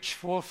didst reach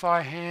forth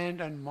thy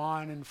hand and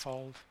mine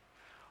enfold.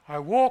 I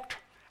walked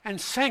and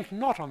sank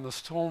not on the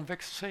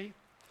storm-vexed sea.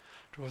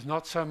 'Twas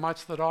not so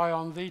much that I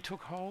on thee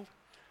took hold,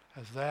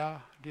 as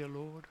thou, dear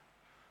Lord,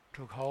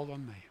 took hold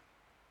on me.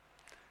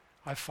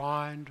 I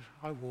find,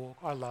 I walk,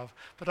 I love,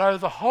 but oh,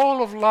 the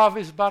whole of love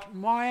is but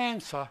my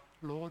answer,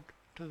 Lord,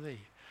 to thee.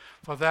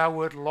 For thou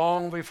wert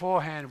long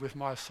beforehand with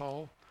my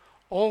soul,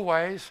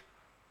 always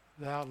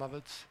thou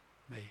lovedst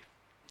me.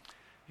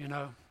 You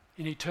know,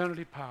 in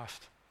eternity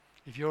past,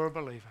 if you're a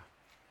believer,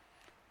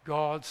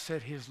 God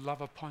set his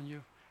love upon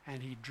you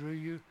and he drew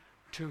you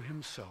to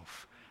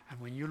himself.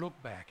 And when you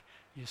look back,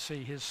 you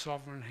see his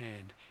sovereign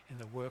hand in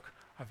the work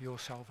of your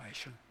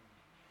salvation.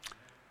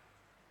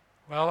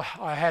 Well,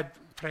 I had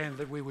planned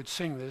that we would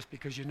sing this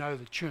because you know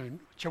the tune.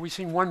 Shall we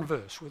sing one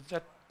verse? Would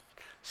that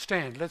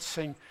stand? Let's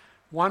sing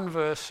one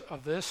verse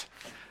of this.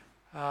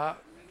 I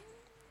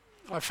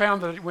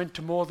found that it went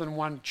to more than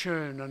one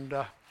tune, and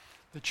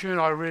the tune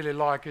I really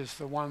like is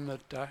the one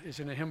that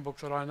is in a hymn book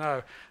that I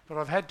know. But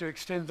I've had to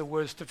extend the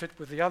words to fit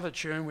with the other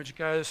tune, which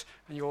goes,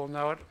 and you all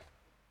know it.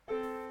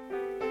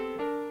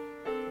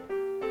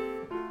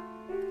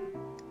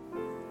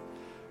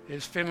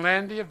 Is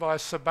Finlandia by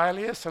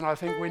Sibelius, and I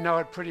think we know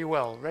it pretty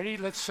well. Ready?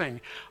 Let's sing.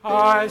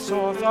 I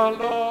saw the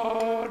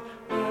Lord.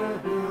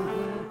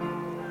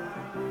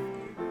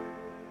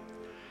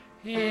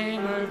 He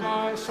moved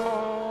my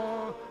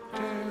soul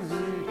to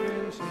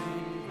his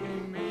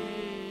seeking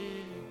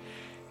me.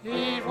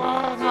 It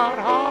was not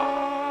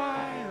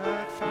I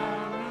that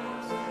found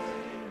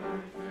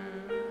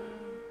me.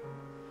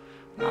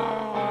 No,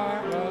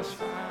 I was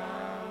found.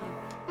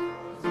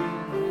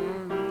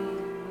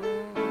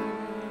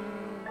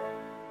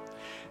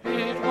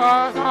 It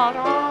was not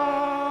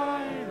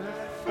I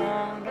that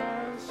found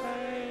a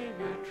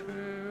Savior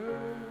true.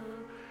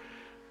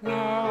 No,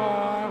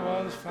 I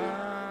was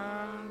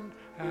found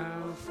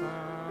and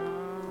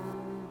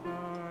found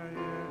by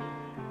you.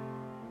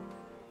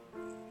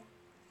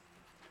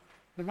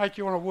 Does it make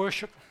you want to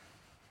worship?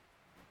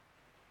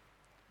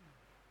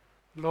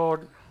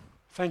 Lord,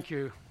 thank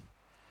you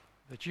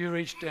that you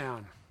reached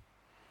down,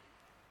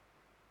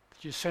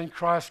 that you sent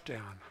Christ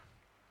down,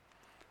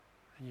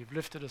 and you've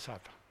lifted us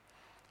up.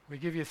 We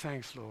give you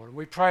thanks, Lord. And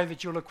we pray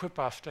that you'll equip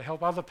us to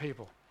help other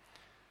people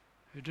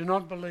who do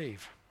not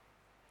believe.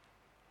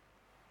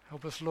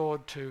 Help us,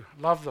 Lord, to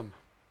love them,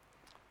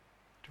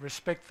 to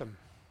respect them,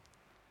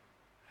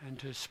 and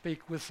to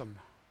speak with them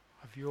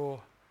of your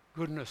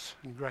goodness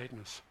and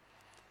greatness.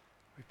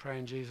 We pray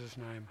in Jesus'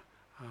 name.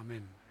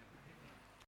 Amen.